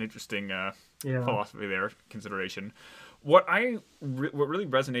 an interesting philosophy there, consideration. What really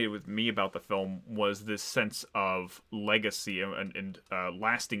resonated with me about the film was this sense of legacy and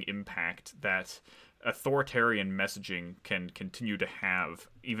lasting impact that authoritarian messaging can continue to have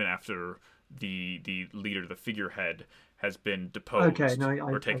even after the leader, the figurehead, has been deposed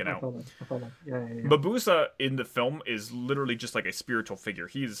or taken out. I follow. Yeah. Mabuse in the film is literally just like a spiritual figure.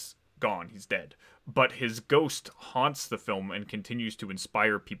 He's gone, he's dead, but his ghost haunts the film and continues to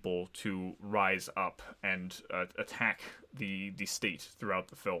inspire people to rise up and attack the state throughout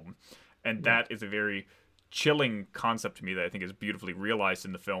the film. And that is a very chilling concept to me that I think is beautifully realized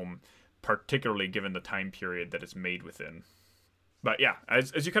in the film, particularly given the time period that it's made within. But yeah,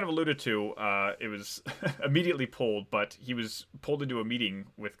 as you kind of alluded to, it was immediately pulled, but he was pulled into a meeting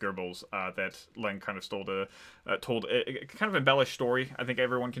with Goebbels that Lang kind of told a kind of embellished story. I think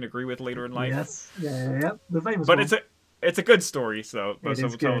everyone can agree with later in life. Yes, yeah, the famous but one. It's a good story, so we'll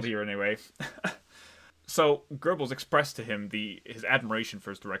tell it good. here anyway. So Goebbels expressed to him his admiration for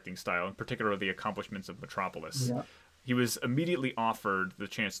his directing style, in particular the accomplishments of Metropolis. Yeah. He was immediately offered the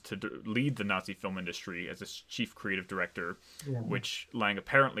chance to lead the Nazi film industry as its chief creative director, which Lang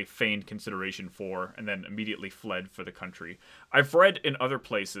apparently feigned consideration for, and then immediately fled for the country. I've read in other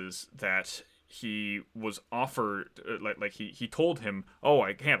places that he was offered, he told him, "Oh,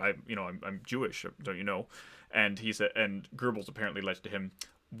 I can't. I'm Jewish, don't you know?" And he said, and Goebbels apparently led to him,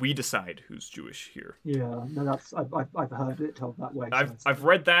 "We decide who's Jewish here." Yeah, no, I've heard it told that way. I've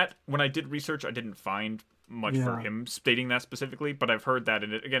read that. When I did research, I didn't find much for him stating that specifically, but I've heard that,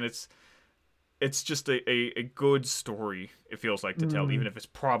 and it's just a good story. It feels like to tell, even if it's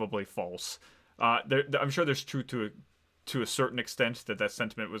probably false. I'm sure there's truth to a certain extent that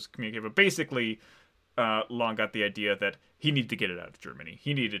sentiment was communicated, but basically, Lang got the idea that he needed to get it out of Germany.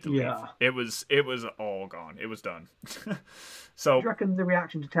 He needed to leave. It was all gone. It was done. So, do you reckon the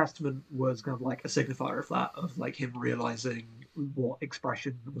reaction to Testament was kind of like a signifier of that, of like him realizing what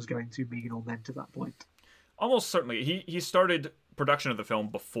expression was going to mean or meant at that point? Almost certainly. He started production of the film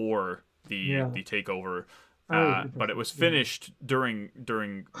before the takeover, but it was finished during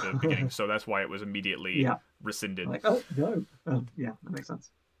the beginning, so that's why it was immediately rescinded. Like, oh no, that makes sense.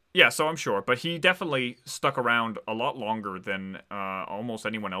 Yeah, so I'm sure, but he definitely stuck around a lot longer than almost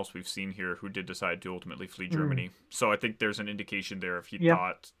anyone else we've seen here who did decide to ultimately flee Germany. So I think there's an indication there if he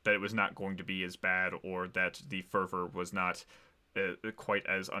thought that it was not going to be as bad, or that the fervor was not quite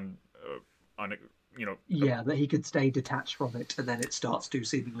as that he could stay detached from it, and then it starts to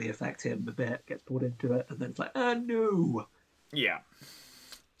seemingly affect him a bit, gets pulled into it, and then it's like, no. Yeah.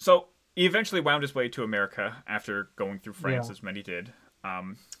 So he eventually wound his way to America after going through France, as many did.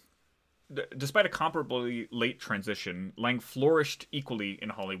 Despite a comparably late transition, Lang flourished equally in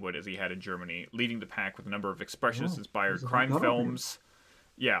Hollywood as he had in Germany, leading the pack with a number of expressionist-inspired crime films.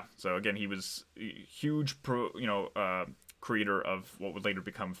 Yeah, so again, he was a huge creator of what would later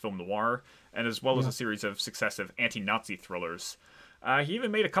become film noir, and as well as a series of successive anti-Nazi thrillers. He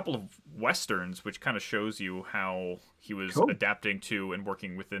even made a couple of westerns, which kind of shows you how he was adapting to and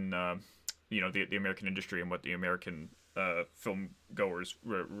working within the American industry and what the American film goers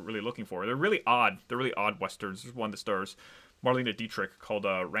were really looking for. They're really odd westerns. There's one that stars Marlene Dietrich called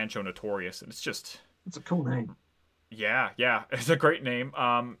Rancho Notorious, and it's a cool name. Yeah, it's a great name.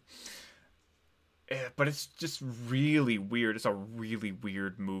 But it's just really weird. It's a really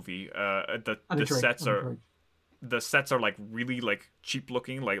weird movie. The sets are like really like cheap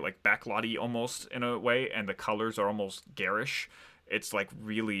looking, like backlotty almost in a way, and the colors are almost garish. It's like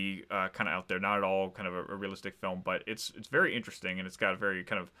really kind of out there, not at all kind of a realistic film, but it's very interesting, and it's got a very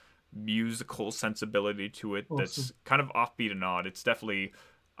kind of musical sensibility to it. Awesome. That's kind of offbeat and odd. It's definitely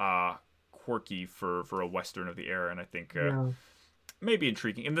quirky for a western of the era, and I think maybe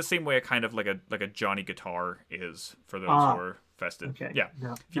intriguing in the same way a kind of like a Johnny Guitar is for those who are vested. Okay. Yeah,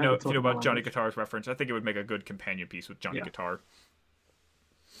 if you know about Johnny Guitar's reference, I think it would make a good companion piece with Johnny Guitar.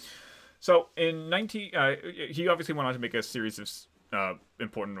 So in he obviously went on to make a series of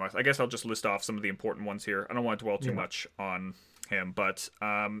important ones. I guess I'll just list off some of the important ones here. I don't want to dwell too much on him, but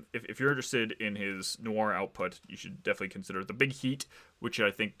if you're interested in his noir output, you should definitely consider The Big Heat, which I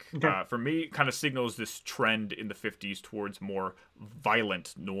think for me kind of signals this trend in the 50s towards more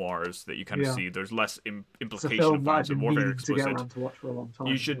violent noirs that you kind of see. There's less implication of violence and more very explicit. To watch for a long time.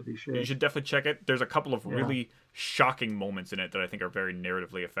 You should definitely check it. There's a couple of really shocking moments in it that I think are very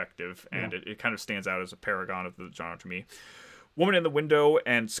narratively effective, and it kind of stands out as a paragon of the genre to me. Woman in the Window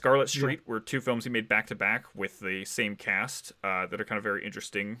and Scarlet Street were two films he made back-to-back with the same cast that are kind of very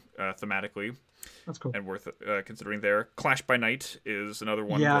interesting thematically. That's cool. And worth considering there. Clash by Night is another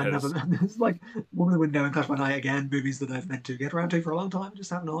one. It's like Woman in the Window and Clash by Night, again, movies that I've meant to get around to for a long time, just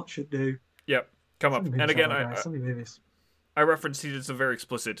have not, should do. Yep, come up. And again, movies. I referenced he did some very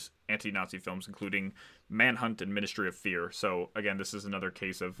explicit anti-Nazi films, including Manhunt and Ministry of Fear. So again, this is another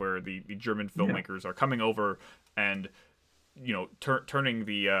case of where the German filmmakers are coming over and turning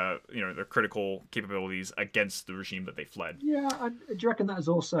their critical capabilities against the regime that they fled. Yeah, and do you reckon that is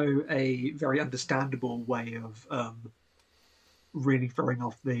also a very understandable way of really throwing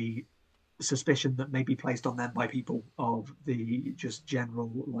off the suspicion that may be placed on them by people of the just general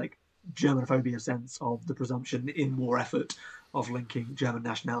like Germanophobia sense of the presumption in war effort of linking German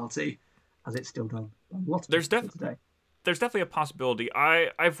nationality, as it's still done? There's definitely a possibility.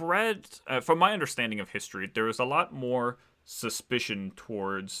 I've read, from my understanding of history, there was a lot more suspicion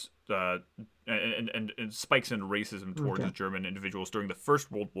towards and spikes in racism towards German individuals during the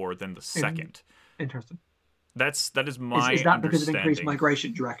First World War than the Second. Interesting. That is my is that because of understanding. increased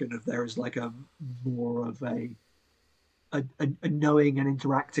migration? Do you reckon if there is like a more of a knowing and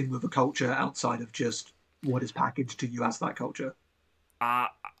interacting with a culture outside of just what is packaged to you as that culture?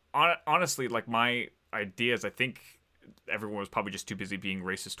 Honestly, like my ideas, I think everyone was probably just too busy being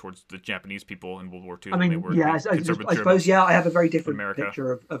racist towards the Japanese people in World War II. I mean, they were I suppose, I have a very different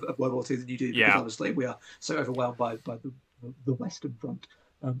picture of World War II than you do, because obviously we are so overwhelmed by the Western Front,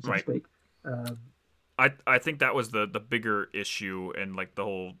 so to speak. I think that was the bigger issue, and like the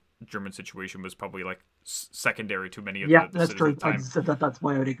whole German situation was probably like secondary to many of the that's true. At the time. That's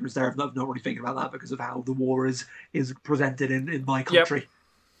my own ignorance there. I've not really thinking about that because of how the war is presented in my country.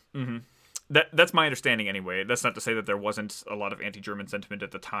 Yep. Mm-hmm. That's my understanding anyway. That's not to say that there wasn't a lot of anti-German sentiment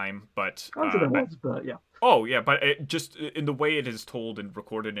at the time, but I'm sure there was, but yeah. Oh yeah, but just in the way it is told and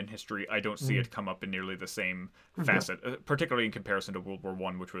recorded in history, I don't see it come up in nearly the same facet, particularly in comparison to World War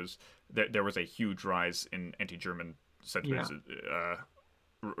I, which was there was a huge rise in anti-German sentiments at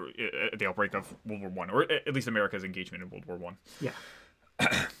the outbreak of World War I, or at least America's engagement in World War I. Yeah.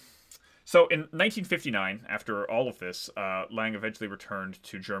 So in 1959, after all of this, Lang eventually returned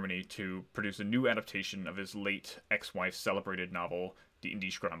to Germany to produce a new adaptation of his late ex-wife's celebrated novel, Die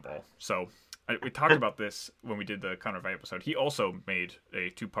Spinnen. So we talked about this when we did the Conrad Veidt episode. He also made a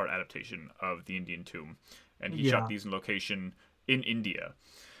 2-part adaptation of The Indian Tomb, and he shot these in location in India.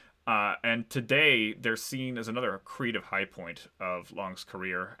 And today, they're seen as another creative high point of Lang's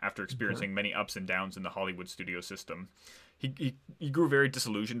career after experiencing many ups and downs in the Hollywood studio system. He grew very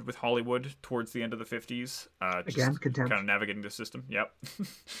disillusioned with Hollywood towards the end of the 50s. Again, contempt. Kind of navigating the system. Yep.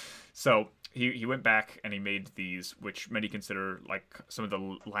 So he went back and he made these, which many consider like some of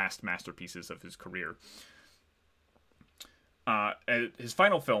the last masterpieces of his career. His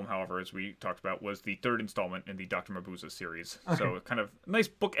final film, however, as we talked about, was the 3rd installment in the Dr. Mabuse series. Okay. So kind of nice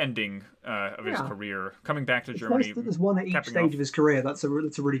book ending of his career, coming back to Germany. Nice that there's one at each stage of his career. That's a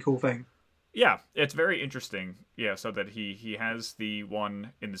really cool thing. Yeah, it's very interesting. Yeah, so that he has the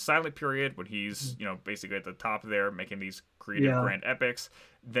one in the silent period when he's, basically at the top there making these creative grand epics.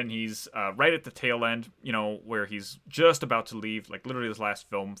 Then he's right at the tail end, where he's just about to leave, like literally his last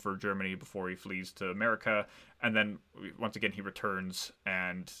film for Germany before he flees to America. And then once again, he returns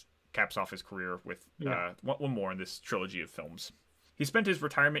and caps off his career with one more in this trilogy of films. He spent his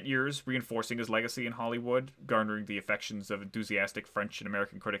retirement years reinforcing his legacy in Hollywood, garnering the affections of enthusiastic French and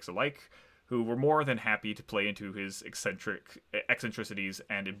American critics alike, who were more than happy to play into his eccentricities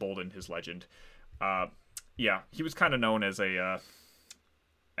and embolden his legend. He was kind of known as a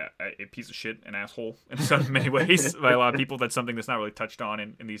piece of shit, an asshole in so many ways by a lot of people. That's something that's not really touched on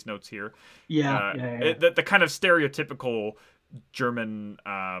in these notes here. The kind of stereotypical German,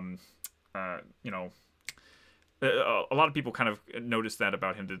 a lot of people kind of noticed that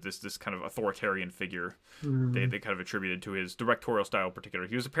about him, that this kind of authoritarian figure they kind of attributed to his directorial style in particular.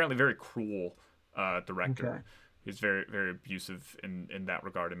 He was apparently a very cruel director. Okay. He was very, very abusive in that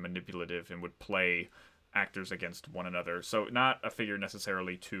regard and manipulative, and would play actors against one another. So not a figure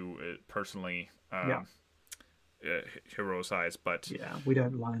necessarily to personally heroicize, but... Yeah, we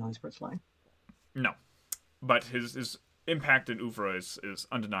don't lionize Fritz Lang. No. But his impact in oeuvre is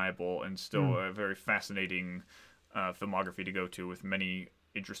undeniable, and still a very fascinating filmography to go to, with many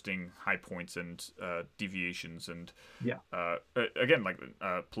interesting high points and deviations, and again, like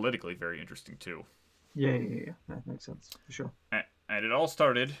politically very interesting too. Yeah, that makes sense for sure. And it all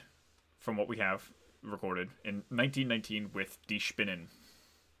started, from what we have recorded, in 1919 with Die Spinnen.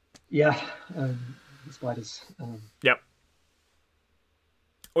 Yeah, the spiders. Yep.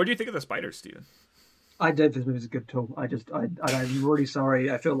 What do you think of the spiders, Stephen? I don't think this movie is a good tool. I'm really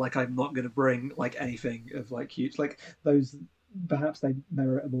sorry. I feel like I'm not going to bring like anything of like huge, like those. Perhaps they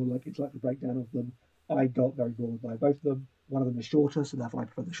merit a more like intellectual breakdown of them. I got very bored by both of them. One of them is shorter, so therefore I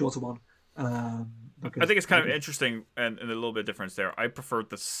prefer the shorter one. I think it's kind of interesting and a little bit of difference there. I prefer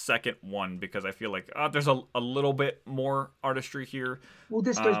the second one because I feel like there's a little bit more artistry here. Well,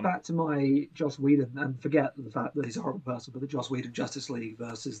 this goes back to my Joss Whedon, and forget the fact that he's a horrible person, but the Joss Whedon Justice League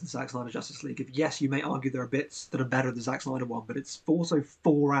versus the Zack Snyder Justice League. Yes, you may argue there are bits that are better than the Zack Snyder one, but it's also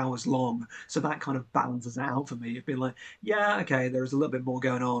 4 hours long, so that kind of balances it out for me. It's been like, yeah, okay, there's a little bit more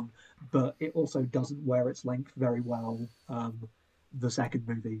going on, but it also doesn't wear its length very well. The second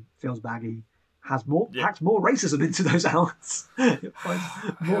movie feels baggy, packs more racism into those hours.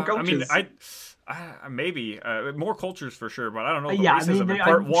 More cultures. I mean, Maybe more cultures for sure, but I don't know. Yeah, racism in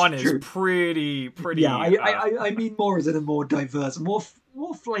part one is pretty. Yeah, I mean more as in a more diverse, more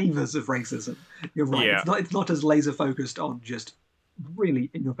flavors of racism. You're right. Yeah. It's not as laser focused on just really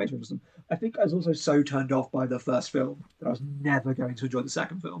in your face racism. I think I was also so turned off by the first film that I was never going to enjoy the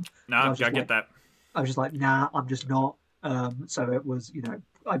second film. Nah, I get that. I was just like, nah, I'm just not. So it was,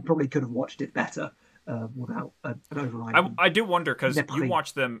 I probably could have watched it better without an overriding. I do wonder because you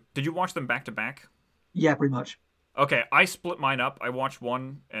watched them. Did you watch them back to back? Yeah, pretty much. Okay, I split mine up. I watched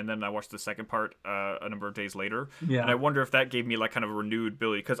one, and then I watched the second part a number of days later. Yeah. And I wonder if that gave me like kind of a renewed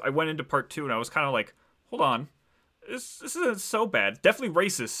ability because I went into part two and I was kind of like, hold on, this isn't so bad. Definitely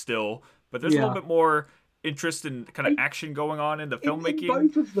racist still, but there's a little bit more interest in kind of action going on in the filmmaking. In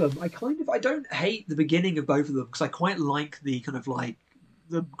both of them, I don't hate the beginning of both of them because I quite like the kind of like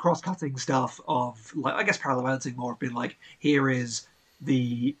the cross-cutting stuff of like I guess parallelising more of being like here is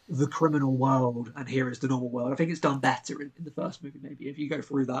the criminal world and here is the normal world. I think it's done better in the first movie. Maybe if you go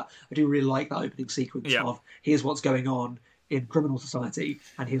through that, I do really like that opening sequence of here's what's going on in criminal society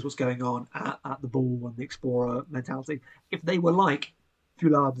and here's what's going on at the ball and the explorer mentality. If they were like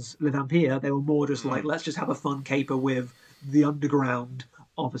Foulard's Le Vampire, they were more just like let's just have a fun caper with the underground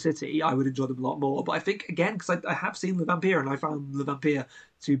of a city, I would enjoy them a lot more. But I think again because I have seen Le Vampire and I found Le Vampire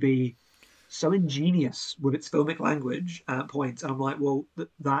to be so ingenious with its filmic language at points, and I'm like, well,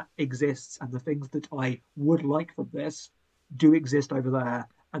 that exists, and the things that I would like from this do exist over there,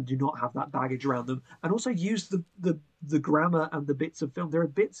 and do not have that baggage around them, and also use the grammar and the bits of film. There are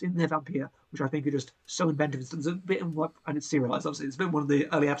bits in their Vampire which I think are just so inventive. There's a bit in and it's serialized. Obviously, it's been one of the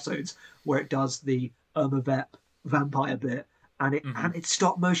early episodes where it does the Irma Vep vampire bit, and it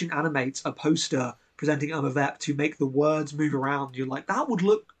stop motion animates a poster presenting Irma Vep to make the words move around. You're like, that would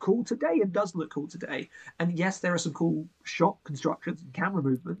look cool today and does look cool today. And yes, there are some cool shot constructions and camera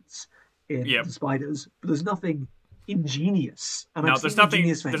movements in The Spiders, but there's nothing ingenious. And no, there's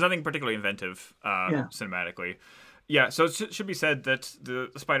nothing particularly inventive cinematically. Yeah, so it should be said that The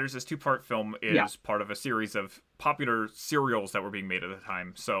Spiders, this 2-part film, is part of a series of popular serials that were being made at the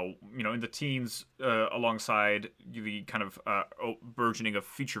time. So, in the teens, alongside the kind of burgeoning of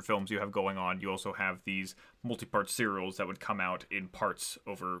feature films you have going on, you also have these multi-part serials that would come out in parts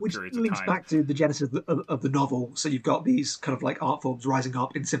over periods of time. Which links back to the genesis of the novel. So you've got these kind of like art forms rising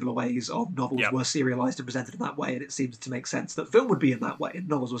up in similar ways of novels were serialized and presented in that way, and it seems to make sense that film would be in that way, and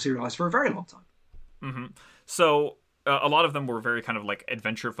novels were serialized for a very long time. Mm-hmm. So a lot of them were very kind of like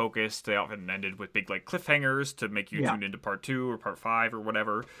adventure focused. They often ended with big like cliffhangers to make you tune into part 2 or part 5 or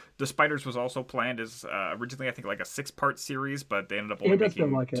whatever. The Spiders was also planned as originally I think like a 6-part series, but they ended up only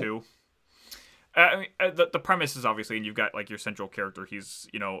making 2. The premise is obviously, and you've got like your central character. He's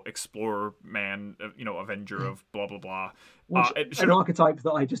explorer man, avenger of blah blah blah. An archetype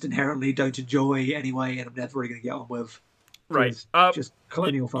that I just inherently don't enjoy anyway, and I'm never really going to get on with. Right, just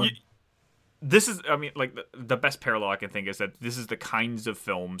colonial fun. This is, like, the best parallel I can think is that this is the kinds of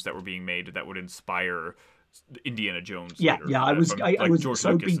films that were being made that would inspire Indiana Jones. Yeah, later, I was George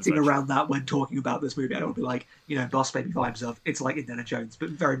so Lucas beating around that when talking about this movie. I don't be like, Boss Baby vibes of it's like Indiana Jones, but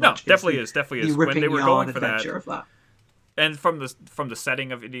very much. No, definitely is. When they were going for that. Of that. And from the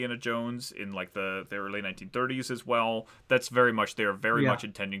setting of Indiana Jones in like the early 1930s as well, that's very much they're very much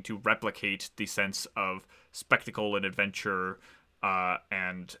intending to replicate the sense of spectacle and adventure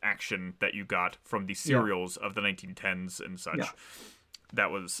and action that you got from the serials of the 1910s and such. Yeah. That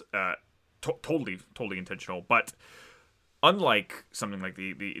was totally intentional. But unlike something like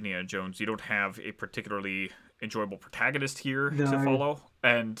the Indiana Jones, you don't have a particularly enjoyable protagonist here to follow,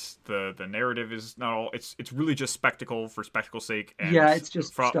 and the narrative is not all. It's really just spectacle for spectacle's sake. And it's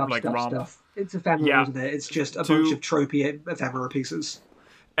just stuff. It's ephemera, isn't it? It's just a bunch of tropey ephemera pieces.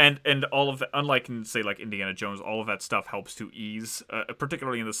 And all of that, unlike in, say, like Indiana Jones, all of that stuff helps to ease,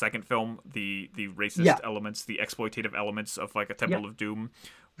 particularly in the second film, the racist elements, the exploitative elements of like a Temple of Doom,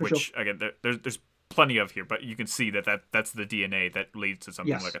 which again there's plenty of here, but you can see that's the DNA that leads to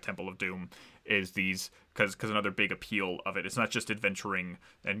something like a Temple of Doom. Is these because another big appeal of it, it's not just adventuring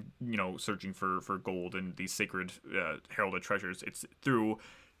and searching for gold and these sacred heralded treasures. It's through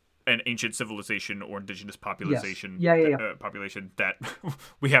an ancient civilization or indigenous population population that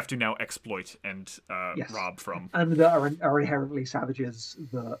we have to now exploit and rob from, and that are inherently savages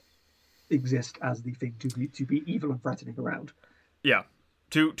that exist as the thing to be evil and threatening around.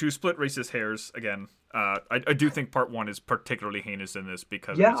 To split racist hairs again. I do think part 1 is particularly heinous in this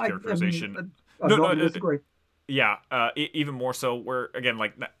because of its characterization. I disagree. Even more so. Where again,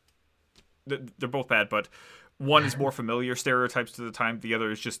 like they're both bad, but one is more familiar stereotypes to the time. The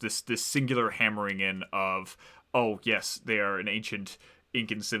other is just this singular hammering in of, oh yes, they are an ancient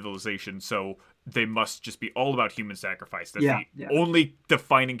Incan civilization, so they must just be all about human sacrifice. That's the only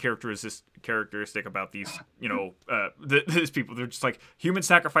defining characteristic about these, these people. They're just like, human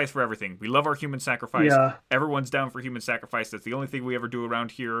sacrifice for everything. We love our human sacrifice. Yeah. Everyone's down for human sacrifice. That's the only thing we ever do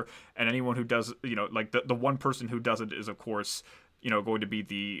around here. And anyone who does, like the one person who doesn't is, of course, going to be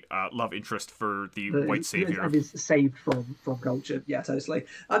the love interest for the white savior. And is saved from culture. Yeah, totally.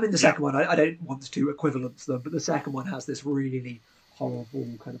 I mean, the second one, I don't want to equivalence them, but the second one has this really horrible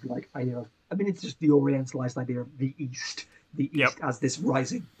kind of like idea of, I mean, it's just the Orientalized idea of the East as this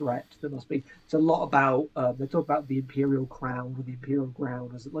rising threat. There must be. It's a lot about, they talk about the imperial crown or the imperial crown.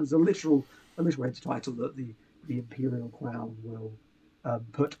 There's a literal title that the imperial crown will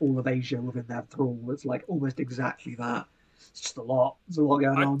put all of Asia within their thrall. It's like almost exactly that. It's just a lot. There's a lot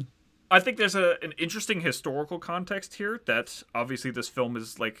going on. I think there's an interesting historical context here that obviously this film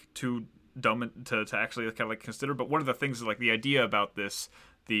is like too dumb to actually kind of like consider. But one of the things is like the idea about this,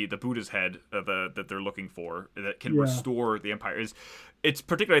 the Buddha's head that they're looking for that can restore the empire, it's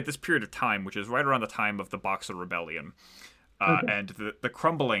particularly at this period of time, which is right around the time of the Boxer Rebellion. And the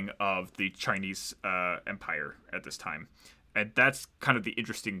crumbling of the Chinese empire at this time. And that's kind of the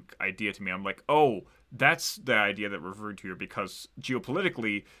interesting idea to me. I'm like, oh, that's the idea that we're referring to here, because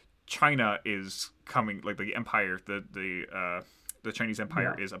geopolitically, China is coming, like the empire, the Chinese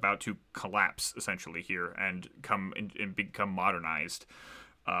empire is about to collapse essentially here and become modernized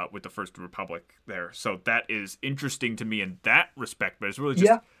with the First Republic there. So that is interesting to me in that respect, but it's really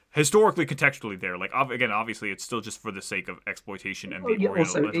just historically, contextually there. Like, again, obviously, it's still just for the sake of exploitation and the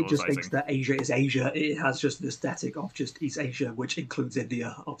also, it just thinks that Asia is Asia. It has just the aesthetic of just East Asia, which includes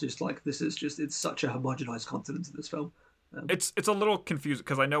India, of just like, it's such a homogenized continent in this film. It's a little confusing,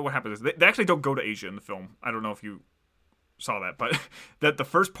 because I know what happens. They actually don't go to Asia in the film. I don't know if you saw that, but that the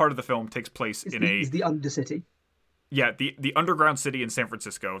first part of the film takes place It's in the Undercity. Yeah, the underground city in San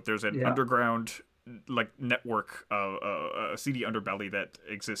Francisco. There's an underground like network, a seedy underbelly that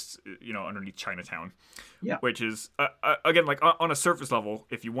exists, underneath Chinatown. Yeah, which is again, like on a surface level,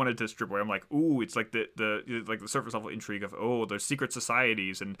 if you wanted to strip away, I'm like, ooh, it's like the surface level intrigue of, oh, there's secret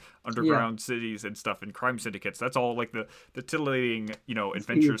societies and underground cities and stuff and crime syndicates. That's all like the titillating,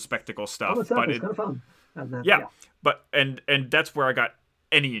 adventure spectacle stuff. But it's kind of fun. And then, but and that's where I got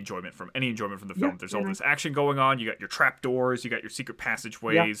any enjoyment from the film. There's all this action going on. You got your trap doors, you got your secret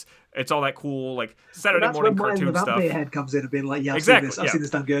passageways. It's all that cool like Saturday morning cartoon stuff. That's where my head comes in and being like, I've seen this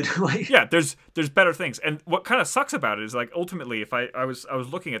done good. Like, there's better things. And what kind of sucks about it is like ultimately, if I was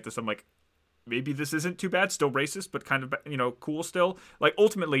looking at this, I'm like, maybe this isn't too bad. Still racist, but kind of cool still. Like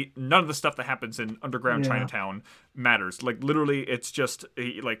ultimately, none of the stuff that happens in underground Chinatown matters. Like literally, it's just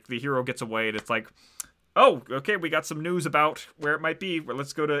like the hero gets away, and it's like, oh, okay, we got some news about where it might be. Well,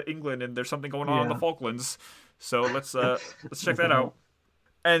 let's go to England, and there's something going on the Falklands. So let's check that out.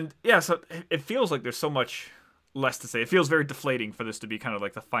 And so it feels like there's so much less to say. It feels very deflating for this to be kind of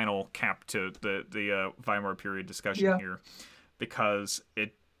like the final cap to the Weimar period discussion here, because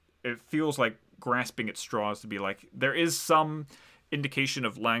it feels like grasping at straws to be like, there is some indication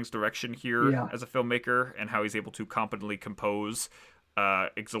of Lang's direction here as a filmmaker and how he's able to competently compose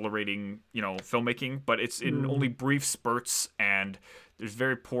exhilarating, filmmaking, but it's in only brief spurts, and there's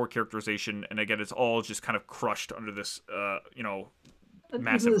very poor characterization, and again, it's all just kind of crushed under this,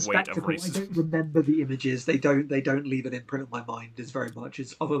 massive weight of race. I don't remember the images. They don't leave an imprint on my mind. It's very much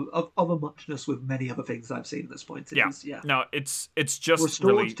of a muchness with many other things I've seen at this point. No, it's just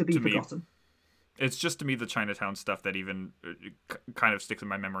restored really to be forgotten. It's just to me the Chinatown stuff that even kind of sticks in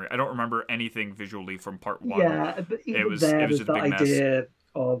my memory. I don't remember anything visually from part one. Yeah, but even it was just the idea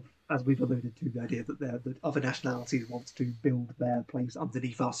of, as we've alluded to, the idea that other nationalities want to build their place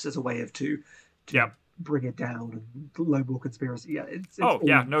underneath us as a way of to bring it down, and global conspiracy. Yeah, it's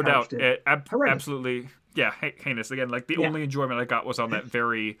no doubt. Absolutely. Yeah, heinous. Again, like the only enjoyment I got was on that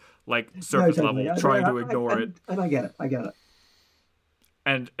very like surface level, trying to ignore it. And I get it.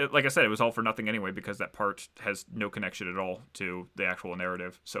 And like I said, it was all for nothing anyway, because that part has no connection at all to the actual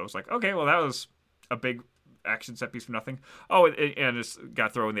narrative. So it's like, okay, well, that was a big action set piece for nothing. Oh, and it's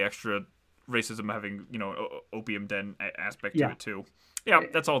got thrown the extra racism having, opium den aspect to it too. Yeah,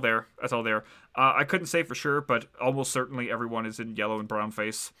 that's all there. I couldn't say for sure, but almost certainly everyone is in yellow and brown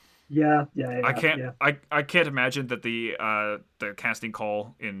face. Yeah. I can't imagine that the casting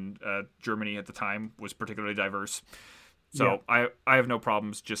call in Germany at the time was particularly diverse. So I have no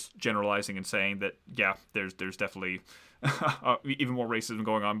problems just generalizing and saying that there's definitely even more racism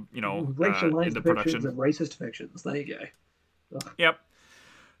going on, in the production and racist fictions. There you go. Ugh. Yep.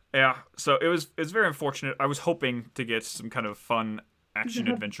 Yeah. So it's very unfortunate. I was hoping to get some kind of fun action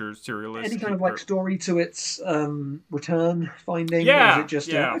adventure serialist. Any kind of like story to its return finding? Yeah, or is it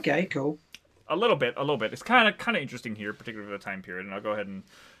just okay, cool? A little bit. It's kind of interesting here, particularly for the time period, and I'll go ahead and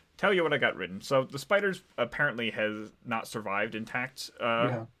tell you what I got written. So the Spiders apparently has not survived intact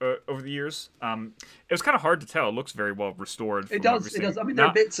over the years. It was kind of hard to tell. It looks very well restored. It does. I mean,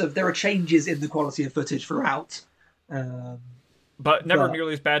 there are changes in the quality of footage throughout. But never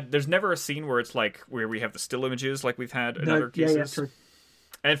nearly as bad. There's never a scene where it's like where we have the still images like we've had in other cases. Yeah, true.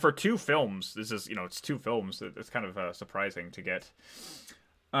 And for 2 films, this is, it's 2 films. It's kind of surprising to get.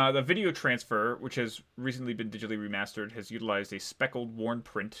 The video transfer, which has recently been digitally remastered, has utilized a speckled worn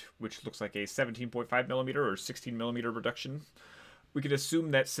print, which looks like a 17.5mm or 16mm reduction. We could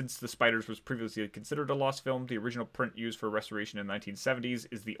assume that since The Spiders was previously considered a lost film, the original print used for restoration in the 1970s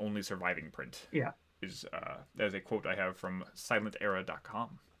is the only surviving print. Yeah. That is a quote I have from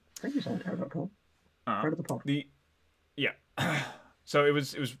silentera.com. Thank you, silentera.com. Part of the pod. Yeah. So it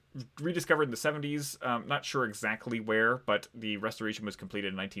was rediscovered in the 70s. Not sure exactly where, but the restoration was completed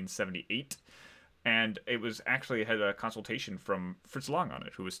in 1978. And it was actually had a consultation from Fritz Lang on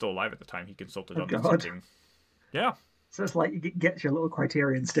it, who was still alive at the time. He consulted on something. Yeah. So it's like you get your little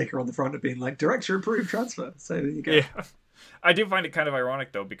Criterion sticker on the front of being like, director approved transfer. So there you go. Yeah. I do find it kind of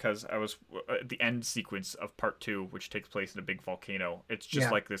ironic, though, because I was at the end sequence of part 2, which takes place in a big volcano. It's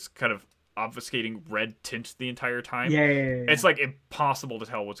just like this kind of obfuscating red tint the entire time. Yeah. It's like impossible to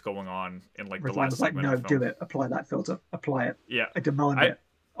tell what's going on in like the last segment of the film. No, do it. Apply that filter. Apply it. Yeah. I demand it.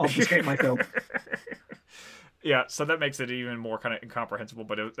 Obfuscate my film. Yeah, so that makes it even more kind of incomprehensible,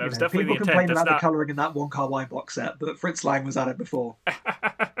 but that was definitely the intent. People complain about the colouring in that One Car Wine box set, but Fritz Lang was at it before.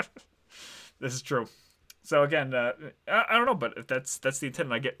 This is true. So again, I don't know, but if that's the intent,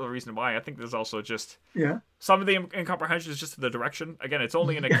 and I get the reason why. I think there's also just some of the incomprehension is just the direction. Again, it's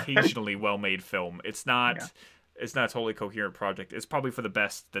only an occasionally well-made film. It's not a totally coherent project. It's probably for the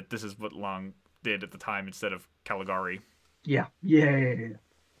best that this is what Lang did at the time instead of Caligari. Yeah,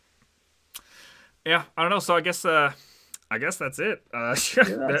 I don't know. So I guess that's it.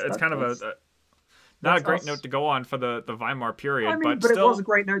 It's kind of not a great note to go on for the Weimar period, but still... it was a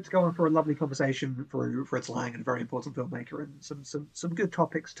great note to go on for a lovely conversation for Fritz Lang, and a very important filmmaker, and some good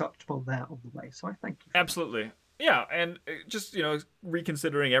topics touched upon there on the way. So I thank you. Absolutely. Yeah, and just,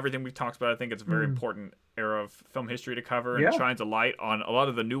 reconsidering everything we've talked about, I think it's a very important era of film history to cover, and shines a light on a lot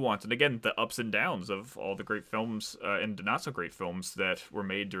of the nuance, and again, the ups and downs of all the great films and the not-so-great films that were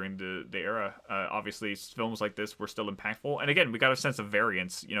made during the era. Obviously, films like this were still impactful, and again, we got a sense of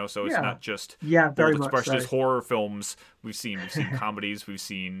variance, so it's not just very expressionist horror films. We've seen comedies, we've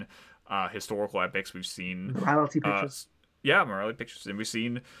seen historical epics, we've seen... morality pictures. Morality pictures, and we've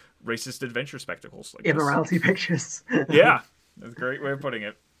seen racist adventure spectacles like immorality pictures. Yeah, that's a great way of putting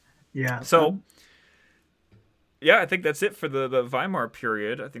it. Yeah. So, I think that's it for the Weimar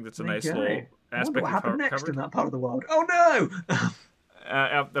period. I think that's a nice little aspect. What happened next in that part of the world? Oh no!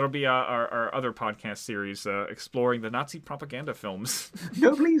 That'll be our other podcast series, exploring the Nazi propaganda films.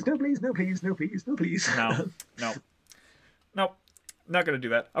 No, please, no, please, no, please, no, please, no, please. No, not gonna do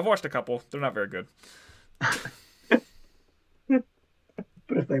that. I've watched a couple. They're not very good.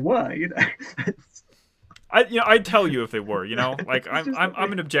 But if they were, I'd tell you if they were, like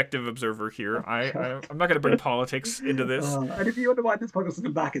I'm an objective observer here. I'm not going to bring politics into this. And if you wonder why this podcast has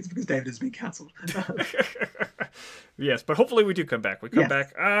been back, it's because David has been cancelled. Yes, but hopefully we do come back. We come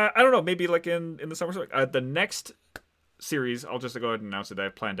back. I don't know, maybe like in the summer. The next series, I'll just go ahead and announce it that I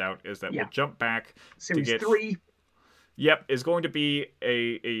planned out, is that we'll jump back series to get 3. Yep, is going to be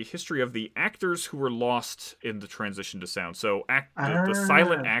a history of the actors who were lost in the transition to sound. So the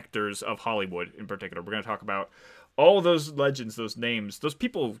silent actors of Hollywood in particular. We're going to talk about all those legends, those names, those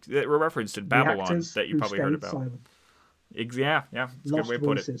people that were referenced in Babylon that you probably heard about. Silent. Yeah, it's a good way to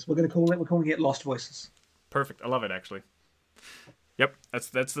put it. We're calling it Lost Voices. Perfect. I love it, actually. Yep,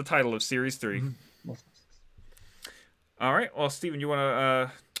 that's the title of Series 3. Mm-hmm. Lost Voices. All right, well, Stephen, you want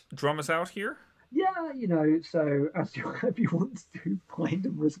to drum us out here? Yeah, so if you want to find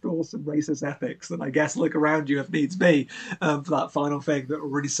and restore some racist ethics, then I guess look around you if needs be for that final thing that will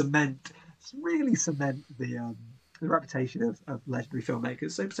really cement the reputation of legendary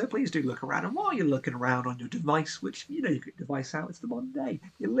filmmakers. So please do look around. And while you're looking around on your device, which, you get your device out, it's the modern day.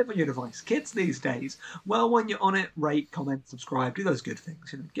 You live on your device. Kids these days. Well, when you're on it, rate, comment, subscribe, do those good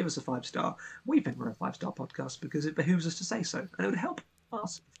things. Give us a 5-star. We think we're a 5-star podcast because it behooves us to say so. And it would help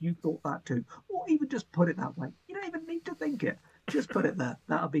us if you thought that too, or even just put it that way. You don't even need to think it, just put it there.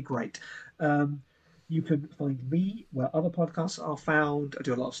 That'll be great. You can find me where other podcasts are found. I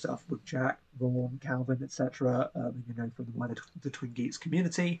do a lot of stuff with Jack, Vaughan, Calvin, etc. From the wider the Twin Geeks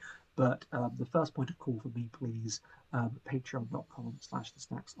community. But the first point of call for me, please,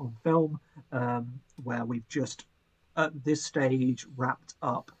 patreon.com/thesnacksonfilm, where we've just, at this stage, wrapped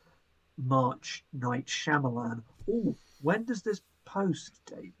up March Night Shyamalan. Oh, when does this post,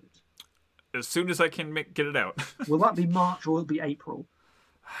 David? As soon as I can get it out. Will that be March or will it be April?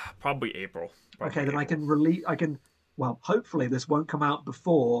 Probably April. Okay, then I can release. Well, hopefully this won't come out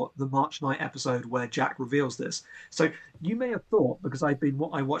before the March night episode where Jack reveals this. So you may have thought, because I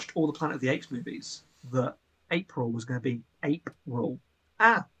watched all the Planet of the Apes movies, that April was going to be April.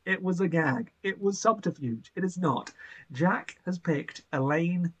 It was a gag. It was subterfuge. It is not. Jack has picked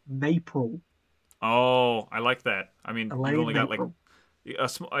Elaine Maple. Oh, I like that. I mean, Elaine you've only got Maple. like a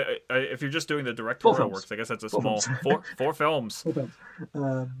small. If you're just doing the directorial works, I guess that's a small four films. 4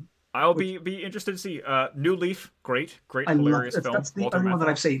 films. I'll be interested to see New Leaf. Great, hilarious film. That's the only one that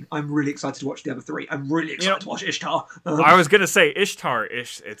I've seen. I'm really excited to watch the other 3. I'm really excited to watch Ishtar. I was gonna say Ishtar.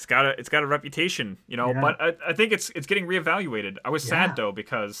 It's got a reputation, but I think it's getting reevaluated. I was sad though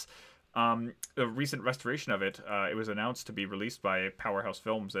because the recent restoration of it, it was announced to be released by Powerhouse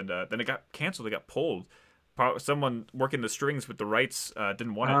Films, and then it got canceled. It got pulled. Someone working the strings with the rights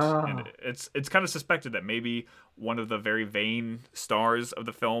didn't want it, and it's kind of suspected that maybe one of the very vain stars of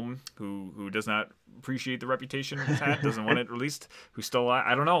the film who does not appreciate the reputation it's had, doesn't want it released, who's still alive.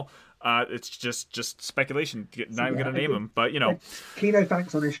 I don't know. It's just speculation. Not even gonna name him, but Kino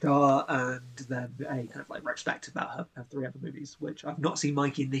thanks on Ishtar, and then a kind of like retrospective about her 3 other movies, which I've not seen.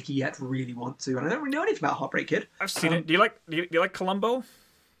 Mikey and Nikki yet really want to, and I don't really know anything about Heartbreak Kid. I've seen it. Do you like Columbo?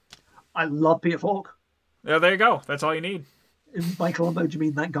 I love Peter Falk. Yeah, there you go. That's all you need. By Columbo, do you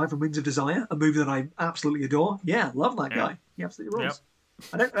mean that guy from Wings of Desire? A movie that I absolutely adore. Yeah, love that guy. He absolutely rules.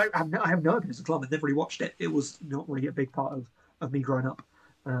 Yep. I have no opinions of Columbo. I've never really watched it. It was not really a big part of me growing up.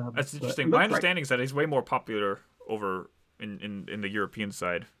 That's interesting. My understanding is that he's way more popular over in the European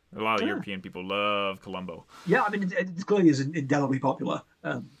side. A lot of European people love Columbo. Yeah, I mean, it clearly is indelibly popular.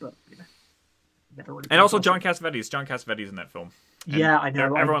 But never really. And also John Cassavetes. John Cassavetes in that film. And I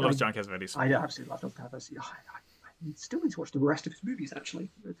know. Everyone loves John Cassavetes. I absolutely love John Cassavetes. I still need to watch the rest of his movies, actually,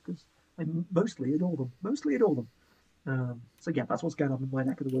 because I mostly adore them. So yeah, that's what's going on in my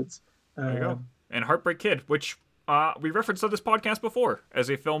neck of the woods. There you go. And Heartbreak Kid, which we referenced on this podcast before as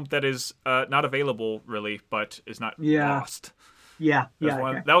a film that is not available, really, but is not lost. Yeah.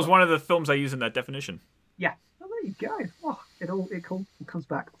 That was one of the films I used in that definition. Yeah. Oh, there you go. Oh, it comes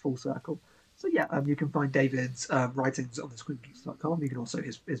back full circle. So yeah, you can find David's writings on thescreengeeks.com. You can also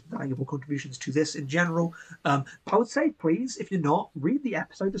his valuable contributions to this in general. I would say, please, if you're not, read the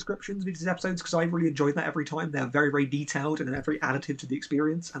episode descriptions of these episodes, because I really enjoyed that every time. They're very, very detailed and they're very additive to the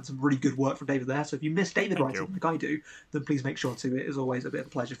experience, and some really good work from David there. So if you miss David writing like I do, then please make sure to. It is always a bit of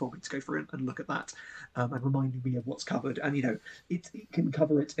a pleasure for me to go through and look at that and reminding me of what's covered. And it can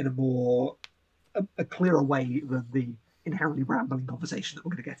cover it in a clearer way than the inherently rambling conversation that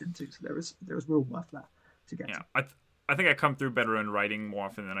we're going to get into. So there is real worth there to get to. I think I come through better in writing more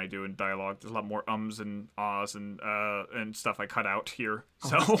often than I do in dialogue. There's a lot more ums and ahs and stuff I cut out here.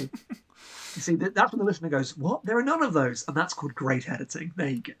 So you see, that's when the listener goes, what? There are none of those. And that's called great editing. There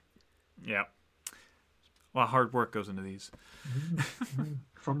you go. Yeah. A lot of hard work goes into these.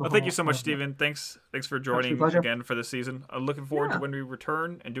 Well, thank you so much, Stephen. Thanks for joining again for this season. I'm looking forward to when we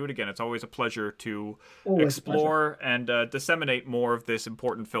return and do it again. It's always a pleasure to explore and disseminate more of this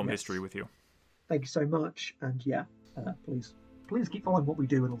important film history with you. Thank you so much. And please keep following what we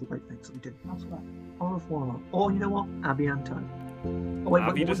do and all the great things that we do elsewhere. Au revoir. Or you know what? A bientôt. Oh, wait,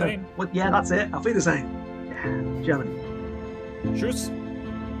 Auf Wiedersehen. Yeah, that's it. Auf Wiedersehen. Yeah, Germany. Tschüss.